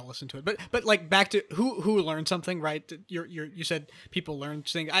don't think I'll listen to it, but like back to who learned something, right? You said people learned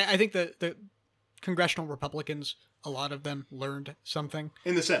things. I think the congressional Republicans, a lot of them learned something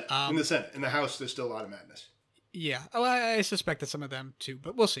in the Senate. In the House, there's still a lot of madness. Yeah. Oh, I suspect that some of them too,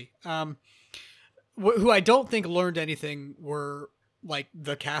 but we'll see. Who I don't think learned anything were like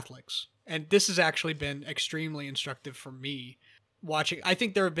the Catholics and this has actually been extremely instructive for me watching. I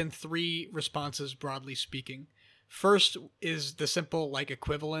think there have been three responses, broadly speaking. First is the simple like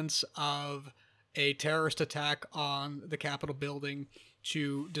equivalence of a terrorist attack on the Capitol building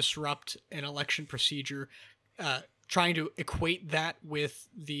to disrupt an election procedure, trying to equate that with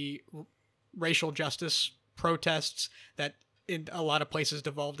the racial justice protests that in a lot of places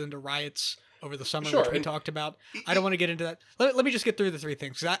devolved into riots over the summer, which we talked about. I don't want to get into that. Let me just get through the three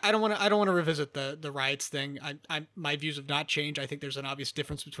things. I don't want to revisit the riots thing. My views have not changed. I think there's an obvious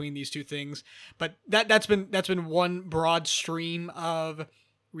difference between these two things, but that's been one broad stream of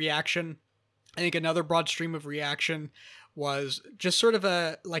reaction. I think another broad stream of reaction was just sort of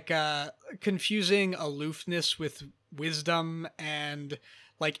a confusing aloofness with wisdom and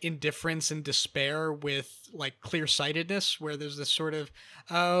like indifference and despair with like clear-sightedness, where there's this sort of,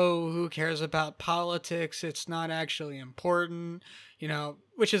 oh, who cares about politics? It's not actually important,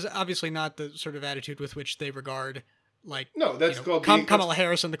 which is obviously not the sort of attitude with which they regard like, no, that's called Kamala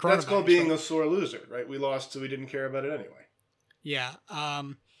Harris and the coronavirus. That's called being a sore loser, right? We lost, so we didn't care about it anyway. Yeah.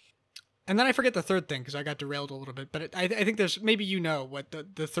 And then I forget the third thing because I got derailed a little bit. But I think there's maybe what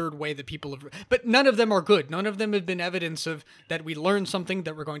the third way that people have. But none of them are good. None of them have been evidence of that we learned something,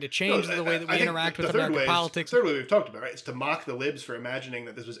 that we're going to change the way that we interact with American politics. The third way we've talked about, right? It's to mock the libs for imagining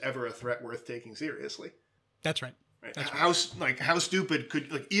that this was ever a threat worth taking seriously. That's right. That's how stupid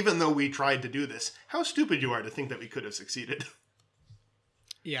could, even though we tried to do this, how stupid you are to think that we could have succeeded.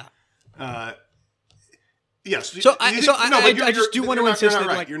 Yeah. Yes. I just do want to insist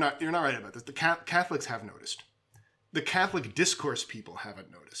that you're not right about this. The Catholics have noticed. The Catholic discourse people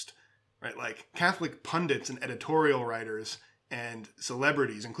haven't noticed, right? Like Catholic pundits and editorial writers and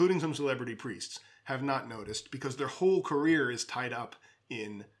celebrities, including some celebrity priests, have not noticed because their whole career is tied up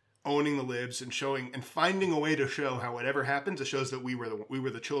in owning the libs and showing and finding a way to show how whatever happens, it shows that we were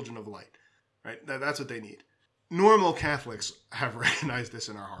the children of light, right? That's what they need. Normal Catholics have recognized this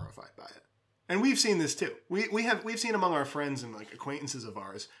and are horrified by it. And we've seen this too. We've seen among our friends and like acquaintances of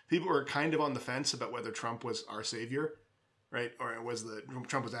ours, people who are kind of on the fence about whether Trump was our savior, right? Or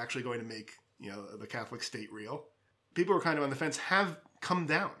Trump was actually going to make, the Catholic state real. People who are kind of on the fence have come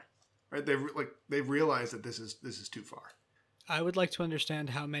down, right? They've realized that this is too far. I would like to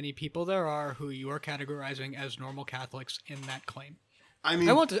understand how many people there are who you are categorizing as normal Catholics in that claim. I mean,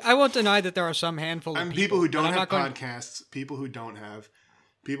 I won't deny that there are some handful of people who don't have podcasts, people who don't have.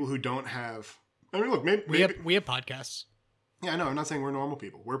 I mean, look, maybe we have podcasts. Yeah, I know. I'm not saying we're normal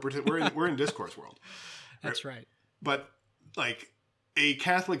people. We're in discourse world. That's right. But like a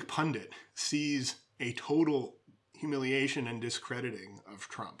Catholic pundit sees a total humiliation and discrediting of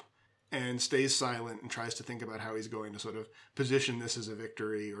Trump and stays silent and tries to think about how he's going to sort of position this as a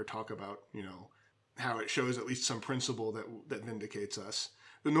victory or talk about, how it shows at least some principle that vindicates us.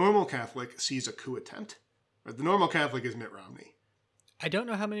 The normal Catholic sees a coup attempt. Right? The normal Catholic is Mitt Romney. I don't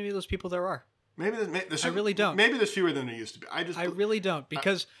know how many of those people there are. I really don't. Maybe there's fewer than there used to be. I really don't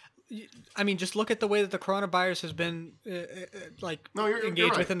because, just look at the way that the coronavirus has been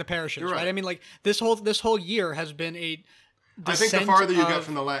engaged within the parishes, right? I mean, like this whole year has been a descent. I think the farther you get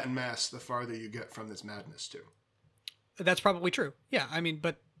from the Latin Mass, the farther you get from this madness too. That's probably true. Yeah, I mean,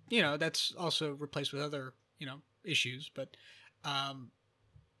 but that's also replaced with other issues. But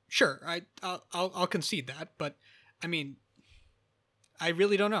sure, I'll concede that. But I mean, I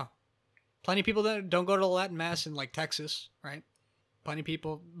really don't know. Plenty of people that don't go to the Latin Mass in like Texas, right? Plenty of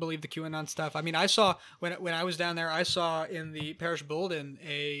people believe the QAnon stuff. I mean, I saw when I was down there, I saw in the parish bulletin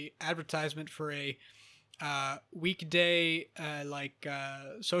a advertisement for a weekday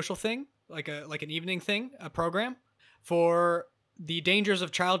social thing, like an evening thing, a program for the dangers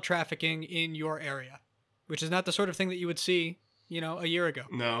of child trafficking in your area, which is not the sort of thing that you would see, a year ago.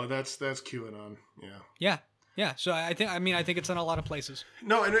 No, that's QAnon. Yeah. Yeah. Yeah, so I think it's in a lot of places.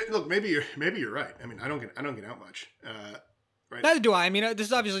 No, and look, maybe you're right. I mean, I don't get out much. Right? Neither do I. I mean, this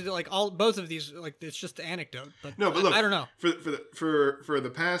is obviously like both of these, like it's just the anecdote. But no, but look, I don't know. For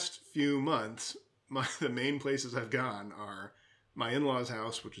the past few months, the main places I've gone are my in-laws'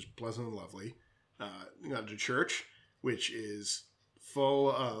 house, which is pleasant and lovely. To church, which is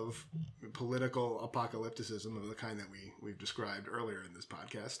full of political apocalypticism of the kind that we've described earlier in this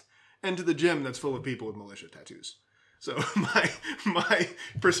podcast. And to the gym that's full of people with militia tattoos. So my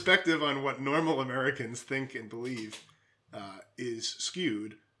perspective on what normal Americans think and believe is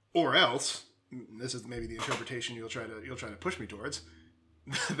skewed, or else this is maybe the interpretation you'll try to push me towards.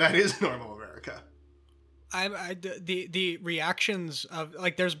 That is normal America. The reactions of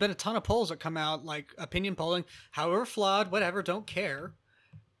there's been a ton of polls that come out, like opinion polling, however flawed, whatever, don't care.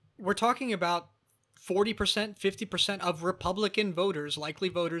 We're talking about 40%, 50% of Republican voters, likely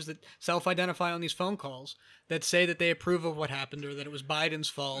voters that self-identify on these phone calls, that say that they approve of what happened, or that it was Biden's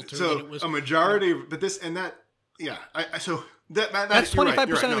fault, or So that it was a majority, but this and that, yeah. So that's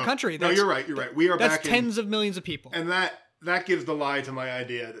 25% of the country. No, you're right. You're right. We are that's back tens of millions of people, and that gives the lie to my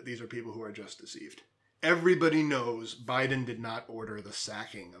idea that these are people who are just deceived. Everybody knows Biden did not order the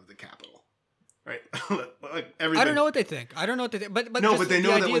sacking of the Capitol, right? Like I don't know what they think. But no, but they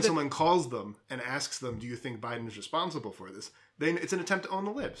know that when someone calls them and asks them, "Do you think Biden is responsible for this?" It's an attempt to own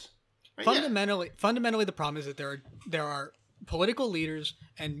the libs. Right? Fundamentally, the problem is that there are political leaders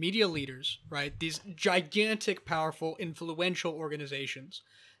and media leaders, right? These gigantic, powerful, influential organizations,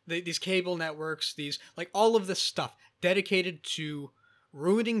 these cable networks, these like all of this stuff dedicated to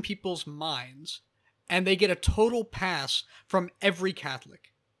ruining people's minds, and they get a total pass from every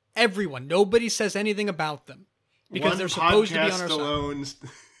Catholic. Everyone. Nobody says anything about them because they're supposed to be on our side.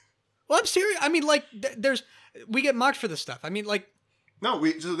 Well, I'm serious. I mean, like, we get mocked for this stuff. I mean, like, no,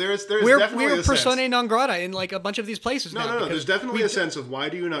 there's definitely we're a persona sense. non grata in like a bunch of these places. No. There's definitely a sense of why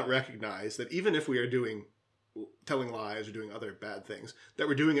do you not recognize that even if we are telling lies or doing other bad things, that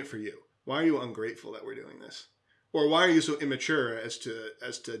we're doing it for you. Why are you ungrateful that we're doing this? Or why are you so immature as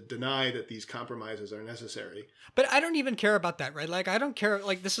to deny that these compromises are necessary? But I don't even care about that, right? Like, I don't care.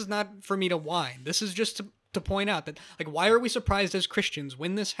 Like, this is not for me to whine. This is just to point out that, like, why are we surprised as Christians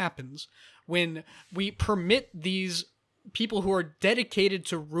when this happens, when we permit these people who are dedicated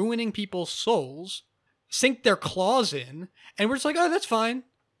to ruining people's souls sink their claws in, and we're just like, oh, that's fine.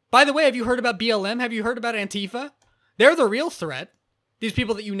 By the way, have you heard about BLM? Have you heard about Antifa? They're the real threat. These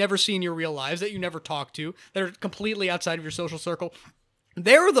people that you never see in your real lives, that you never talk to, that are completely outside of your social circle,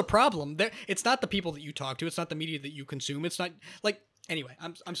 they're the problem. It's not the people that you talk to. It's not the media that you consume. It's not like, anyway,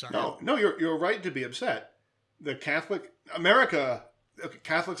 I'm sorry. No, you're right to be upset. The Catholics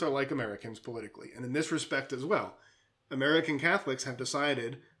are like Americans politically, and in this respect as well. American Catholics have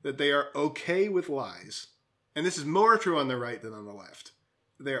decided that they are okay with lies. And this is more true on the right than on the left.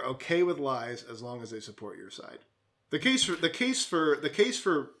 They are okay with lies as long as they support your side. The case for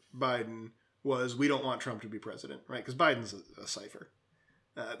Biden was we don't want Trump to be president, right? Because Biden's a cipher.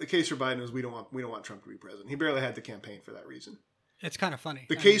 The case for Biden was we don't want Trump to be president. He barely had to campaign for that reason. It's kind of funny.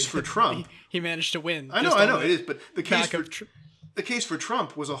 The case for Trump, he managed to win. I know it is, but the case for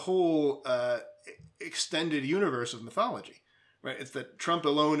Trump was a whole extended universe of mythology, right? It's that Trump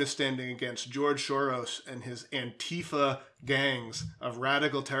alone is standing against George Soros and his Antifa gangs of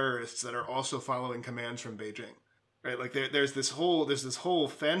radical terrorists that are also following commands from Beijing, right? Like there's this whole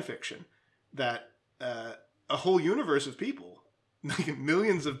fan fiction that a whole universe of people, like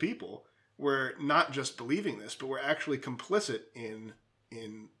millions of people, were not just believing this, but were actually complicit in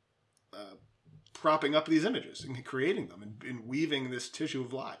propping up these images and creating them and in weaving this tissue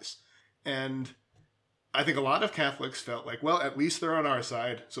of lies. And I think a lot of Catholics felt like, well, at least they're on our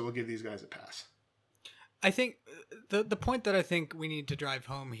side, so we'll give these guys a pass. I think the point that I think we need to drive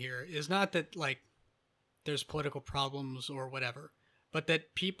home here is not that, like, there's political problems or whatever, but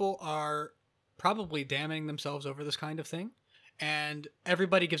that people are probably damning themselves over this kind of thing, and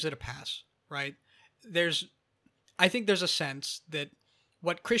everybody gives it a pass, right? I think there's a sense that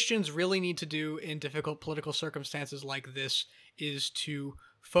what Christians really need to do in difficult political circumstances like this is to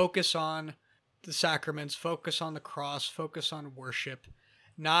focus on the sacraments, focus on the cross, focus on worship,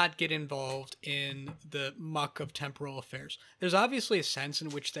 not get involved in the muck of temporal affairs. There's obviously a sense in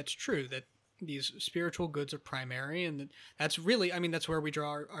which that's true, that these spiritual goods are primary, and that's really, I mean, that's where we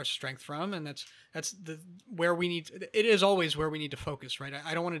draw our strength from, and it is always where we need to focus, right?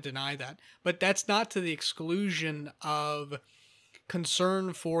 I don't want to deny that, but that's not to the exclusion of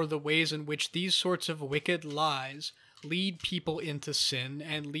concern for the ways in which these sorts of wicked lies lead people into sin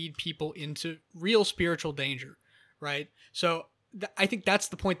and lead people into real spiritual danger, right? So I think that's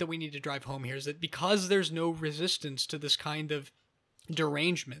the point that we need to drive home here, is that because there's no resistance to this kind of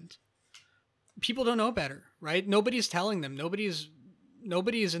derangement, people don't know better, right? Nobody's telling them. Nobody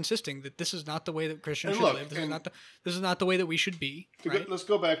is insisting that this is not the way that Christians should live. This is not the way that we should be. Right? Let's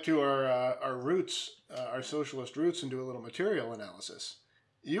go back to our roots, our socialist roots, and do a little material analysis.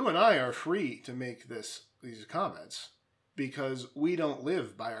 You and I are free to make these comments because we don't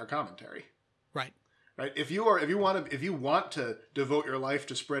live by our commentary. Right. Right. If you want to devote your life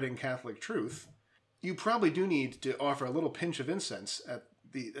to spreading Catholic truth, you probably do need to offer a little pinch of incense at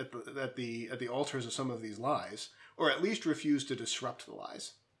the altars of some of these lies, or at least refuse to disrupt the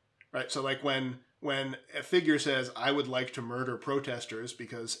lies. Right. So like when a figure says, "I would like to murder protesters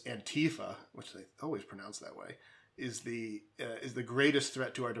because Antifa," which they always pronounce that way, is the greatest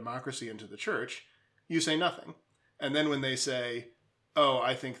threat to our democracy and to the church, you say nothing. And then when they say, oh,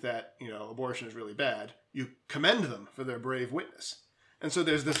 I think that, abortion is really bad, you commend them for their brave witness. And so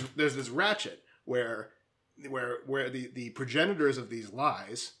there's this ratchet where the progenitors of these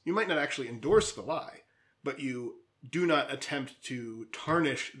lies, you might not actually endorse the lie, but you do not attempt to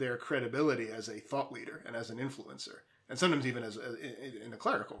tarnish their credibility as a thought leader and as an influencer, and sometimes even in a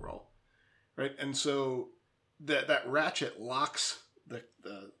clerical role, right? And so that ratchet locks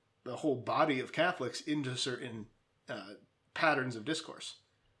the whole body of Catholics into certain patterns of discourse.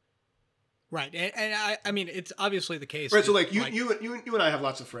 Right, and I mean, it's obviously the case. Right, so like you and I have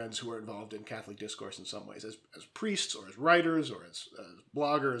lots of friends who are involved in Catholic discourse in some ways, as priests or as writers or as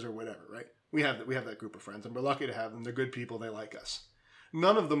bloggers or whatever, right? We have that group of friends, and we're lucky to have them. They're good people. They like us.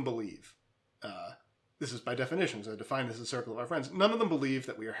 None of them believe. This is by definition, so I define this as a circle of our friends. None of them believe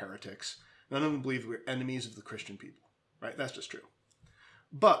that we are heretics. None of them believe we're enemies of the Christian people, right? That's just true.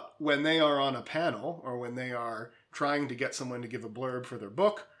 But when they are on a panel, or when they are trying to get someone to give a blurb for their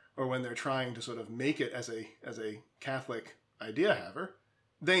book, or when they're trying to sort of make it as a Catholic idea haver,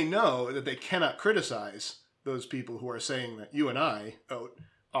 they know that they cannot criticize those people who are saying that you and I, Oat,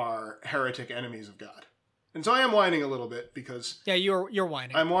 are heretic enemies of God. And so I am whining a little bit because... Yeah, you're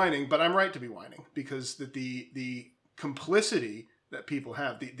whining. I'm whining, but I'm right to be whining, because the complicity that people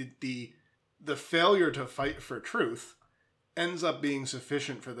have, the failure to fight for truth ends up being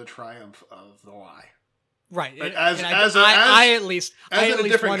sufficient for the triumph of the lie. Right. I at least in a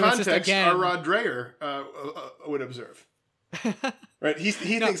different want to context, again. our Rod Dreher would observe. Right. He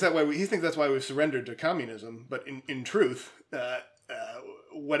thinks that way. He thinks that's why we've surrendered to communism. But in truth,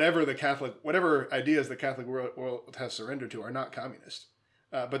 whatever ideas the Catholic world has surrendered to are not communist.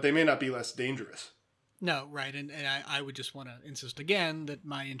 But they may not be less dangerous. No, right. And I would just want to insist again that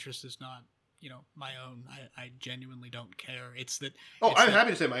my interest is not, my own. I genuinely don't care. It's that. I'm happy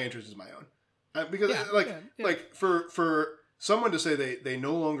to say my interest is my own. Because like for someone to say they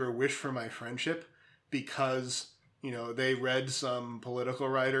no longer wish for my friendship because they read some political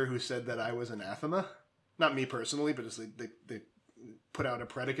writer who said that I was anathema, not me personally, but just they put out a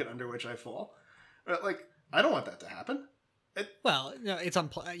predicate under which I fall. Like, I don't want that to happen. It's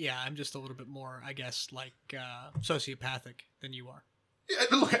I'm just a little bit more, I guess, like sociopathic than you are. Yeah,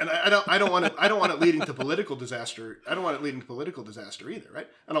 look, and I don't want it leading to political disaster. I don't want it leading to political disaster either, right?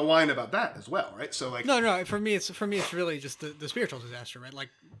 And I'll whine about that as well, right? So like, no, for me it's really just the spiritual disaster, right? Like,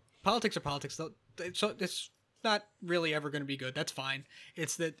 politics are politics. So it's not really ever going to be good. That's fine.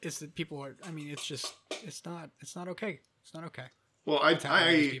 It's that people are. I mean, it's not okay. It's not okay. Well,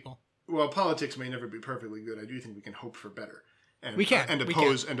 well, politics may never be perfectly good. I do think we can hope for better, and we can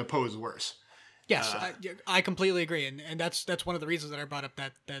and oppose worse. Yes, I completely agree, and that's one of the reasons that I brought up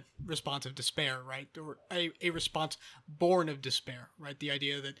that response of despair, right? Or a response born of despair, right? The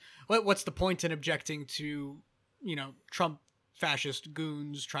idea that what's the point in objecting to, Trump fascist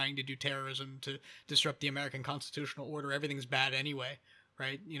goons trying to do terrorism to disrupt the American constitutional order? Everything's bad anyway,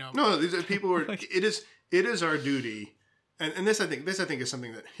 right? No, these are people who are. It is our duty, and this I think is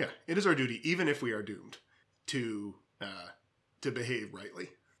something that it is our duty, even if we are doomed to behave rightly.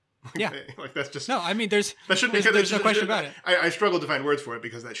 Like that's just no. I mean, there's no question about it. I struggle to find words for it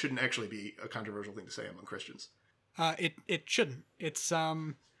because that shouldn't actually be a controversial thing to say among Christians. It shouldn't. It's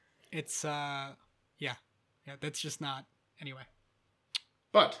That's just not anyway.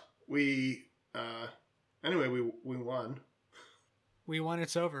 But we won. We won.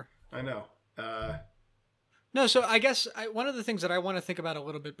 It's over. I know. No, so I guess one of the things that I want to think about a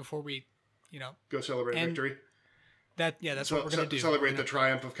little bit before we, go celebrate victory. That's what we're gonna do. Celebrate the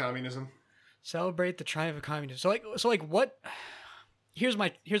triumph of communism. Celebrate the triumph of communism. So like what? Here's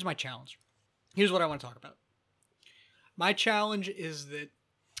my challenge. Here's what I want to talk about. My challenge is that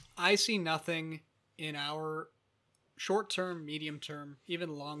I see nothing in our short-term, medium-term,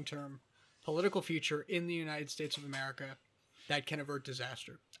 even long-term political future in the United States of America that can avert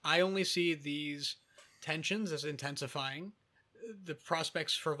disaster. I only see these tensions as intensifying. The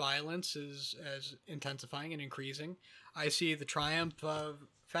prospects for violence as intensifying and increasing. I see the triumph of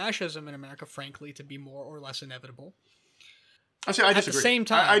fascism in America, frankly, to be more or less inevitable. I disagree. At the same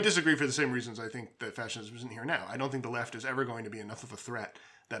time, I disagree for the same reasons I think that fascism isn't here now. I don't think the left is ever going to be enough of a threat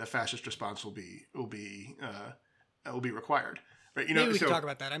that a fascist response will be required. Right? Maybe we can talk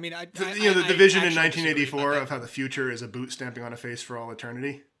about that. I mean, the vision in 1984 of how the future is a boot stamping on a face for all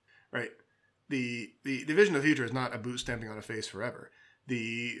eternity, right? The vision of the future is not a boot stamping on a face forever.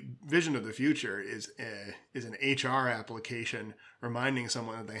 The vision of the future is an HR application reminding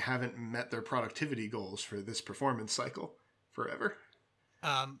someone that they haven't met their productivity goals for this performance cycle forever.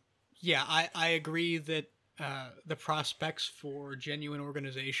 I agree that the prospects for genuine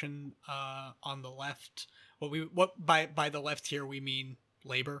organization on the left what by the left here we mean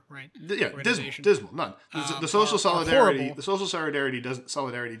labor, right? Dismal. None. The social solidarity. horrible. The social solidarity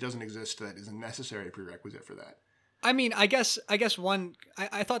doesn't exist. That is a necessary prerequisite for that. I mean, I guess one.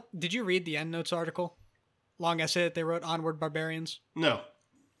 I thought. Did you read the EndNotes article? Long essay that they wrote, Onward Barbarians. No.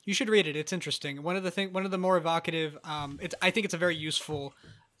 You should read it. It's interesting. One of the more evocative. I think it's a very useful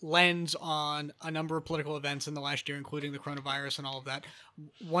lens on a number of political events in the last year, including the coronavirus and all of that.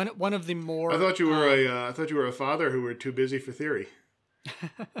 One of the more. I thought you were a father who were too busy for theory.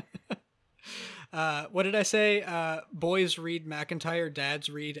 What did I say? Boys read McIntyre, dads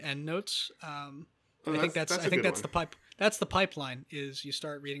I think that's the pipe. That's the pipeline. Is you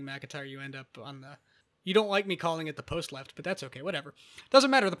start reading McIntyre, you end up on the. You don't like me calling it the post left, but that's okay. Whatever. Doesn't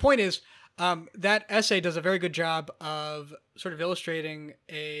matter. The point is, that essay does a very good job of sort of illustrating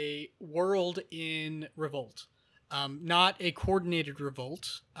a world in revolt, not a coordinated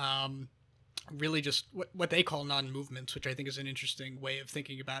revolt. Really just what they call non-movements, which I think is an interesting way of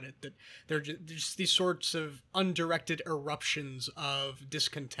thinking about it, that they're just these sorts of undirected eruptions of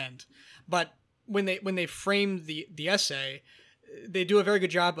discontent. But when they frame the essay, they do a very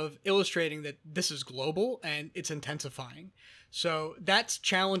good job of illustrating that this is global and it's intensifying. So that's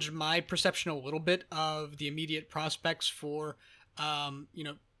challenged my perception a little bit of the immediate prospects for,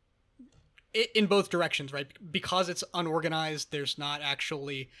 in both directions, right? Because it's unorganized, there's not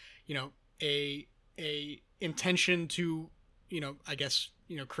actually, a intention to,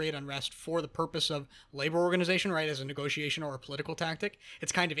 create unrest for the purpose of labor organization, right? As a negotiation or a political tactic.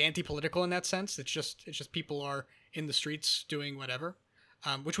 It's kind of anti-political in that sense. It's just people are in the streets doing whatever,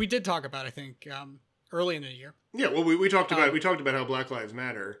 which we did talk about, I think, early in the year. Yeah. Well, we talked about how Black Lives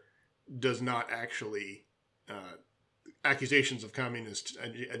Matter does not actually, accusations of communist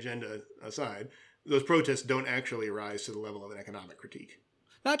agenda aside, those protests don't actually rise to the level of an economic critique.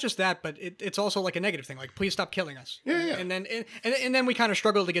 Not just that, but it's also like a negative thing. Like, please stop killing us. Yeah. And then we kind of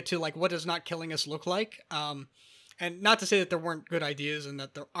struggle to get to like, what does not killing us look like? And not to say that there weren't good ideas and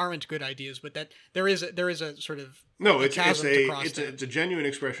that there aren't good ideas, but that there is a sort of it's a genuine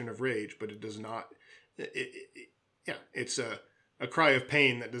expression of rage, but it does not. It's a cry of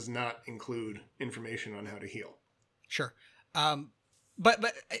pain that does not include information on how to heal. Sure,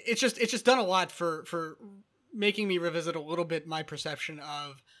 but it's just done a lot for making me revisit a little bit my perception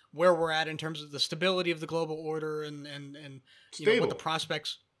of where we're at in terms of the stability of the global order and what the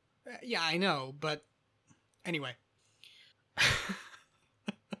prospects. Yeah, I know, but anyway,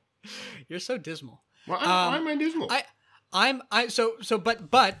 you're so dismal. Well, why am I dismal? So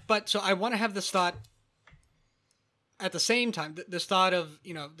I want to have this thought at the same time. This thought of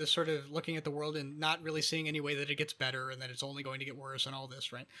this sort of looking at the world and not really seeing any way that it gets better and that it's only going to get worse and all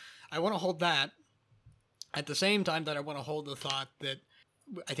this, right? I want to hold that. At the same time that I want to hold the thought that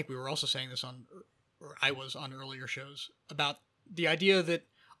I think we were also saying this or I was on earlier shows, about the idea that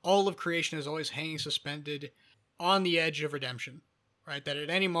all of creation is always hanging suspended on the edge of redemption, right? That at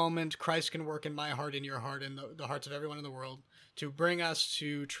any moment, Christ can work in my heart, in your heart, in the hearts of everyone in the world to bring us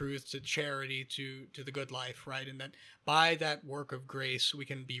to truth, to charity, to the good life, right? And that by that work of grace, we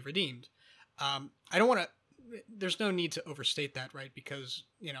can be redeemed. I don't want to, there's no need to overstate that, right? Because,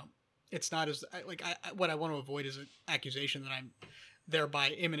 it's not as what I want to avoid is an accusation that I'm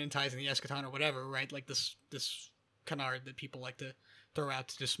thereby immanentizing the eschaton or whatever, right? Like this canard that people like to throw out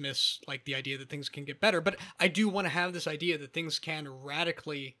to dismiss like the idea that things can get better. But I do want to have this idea that things can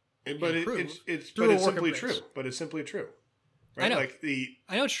radically improve. It's simply true. But it's simply true. Right? I know.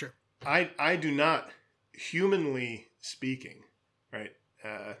 I know it's true. I do not, humanly speaking, right,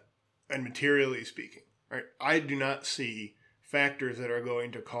 and materially speaking, right, I do not see factors that are going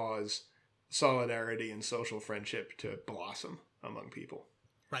to cause solidarity and social friendship to blossom among people.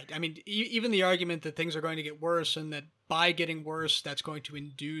 Right. I mean, even the argument that things are going to get worse and that by getting worse, that's going to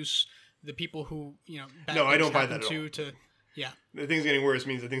induce the people who, no, I don't buy that at all. Yeah. The things getting worse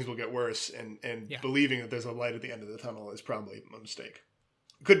means that things will get worse, and believing that there's a light at the end of the tunnel is probably a mistake.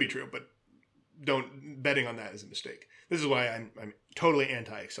 Could be true, but betting on that is a mistake. This is why I'm totally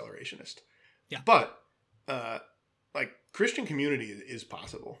anti-accelerationist. Yeah. But, Christian community is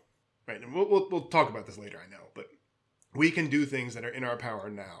possible, right? And we'll talk about this later, I know, but we can do things that are in our power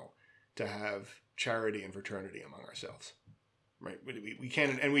now to have charity and fraternity among ourselves, right? We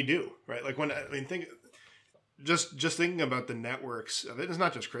can, and we do, right? Like just thinking about the networks of it, it's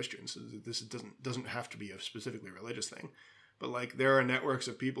not just Christians. This doesn't have to be a specifically religious thing, but like there are networks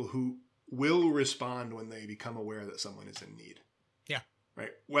of people who will respond when they become aware that someone is in need. Yeah.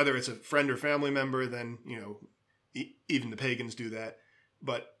 Right. Whether it's a friend or family member, then, even the pagans do that.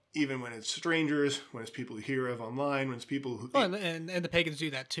 But even when it's strangers, when it's people you hear of online, when it's people who... Well, and the pagans do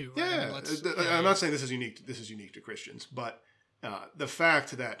that too. Right? Yeah, I mean, I'm not saying this is unique to Christians, but the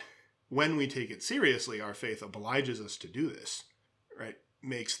fact that when we take it seriously, our faith obliges us to do this, right,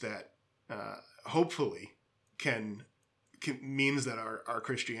 makes that hopefully can means that our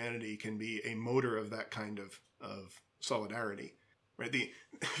Christianity can be a motor of that kind of solidarity, right?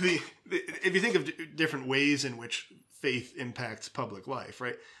 If you think of different ways in which faith impacts public life,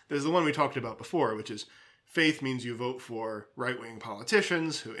 right? There's the one we talked about before, which is faith means you vote for right-wing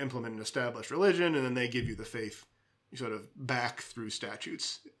politicians who implement an established religion, and then they give you the faith you sort of back through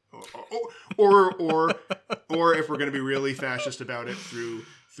statutes, or if we're going to be really fascist about it,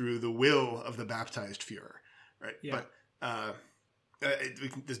 through the will of the baptized Führer, right? Yeah. But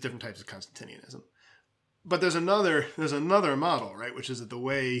there's different types of Constantinianism. But there's another model, right, which is that the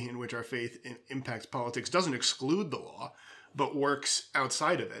way in which our faith impacts politics doesn't exclude the law, but works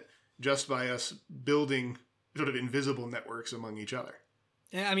outside of it, just by us building sort of invisible networks among each other.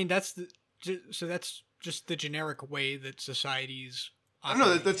 Yeah, I mean that's just the generic way that societies. I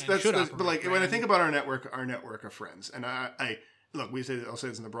know that's but like right? When I think about our network of friends, and I look, I'll say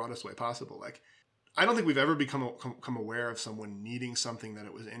this in the broadest way possible, like. I don't think we've ever become aware of someone needing something that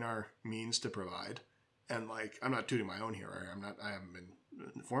it was in our means to provide. And like, I'm not tooting my own here. I haven't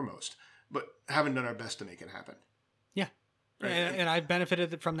been foremost, but haven't done our best to make it happen. Yeah. Right? And I've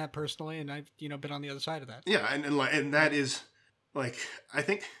benefited from that personally. And I've, been on the other side of that. Yeah. And that is like, I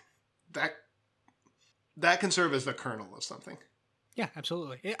think that can serve as the kernel of something. Yeah,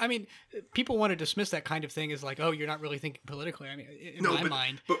 absolutely. I mean, people want to dismiss that kind of thing as like, oh, you're not really thinking politically. I mean, in my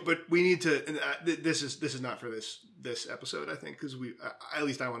mind. But we need to. And this is not for this episode, I think, because at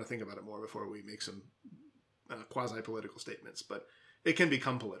least I want to think about it more before we make some quasi-political statements. But it can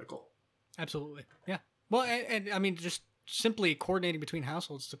become political. Absolutely. Yeah. Well, and I mean, just simply coordinating between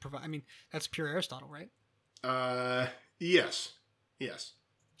households to provide. I mean, that's pure Aristotle, right? Yes.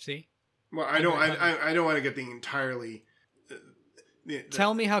 See. Well, I don't want to get the entirely.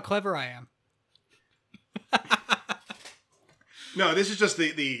 Tell me how clever I am. No, this is just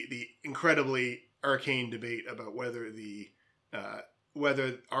the incredibly arcane debate about whether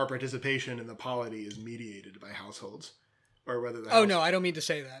whether our participation in the polity is mediated by households, or whether. No, I don't mean to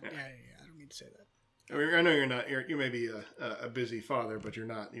say that. Yeah, I don't mean to say that. I mean, I know you're not. You may be a busy father, but you're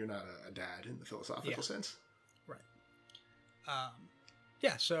not a dad in the philosophical sense. Right.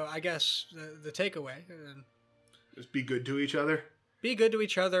 Yeah. So I guess the takeaway. Just be good to each other. Be good to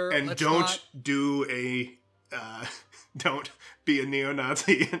each other, and don't be a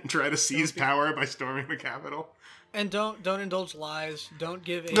neo-Nazi and try to seize power by storming the Capitol. And don't indulge lies. Don't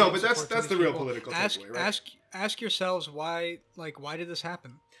give. No, but that's the real political takeaway, right? Ask yourselves why did this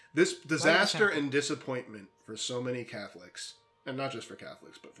happen? This disaster and disappointment for so many Catholics, and not just for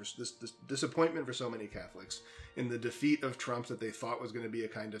Catholics, but for this disappointment for so many Catholics in the defeat of Trump that they thought was going to be a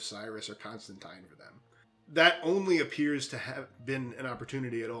kind of Cyrus or Constantine for them. That only appears to have been an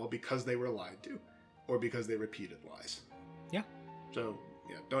opportunity at all because they were lied to, or because they repeated lies. Yeah. So,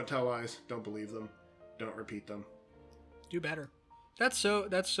 yeah, don't tell lies, don't believe them, don't repeat them. Do better. That's so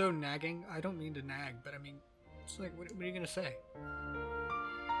nagging. I don't mean to nag, but I mean, it's like, what are you going to say?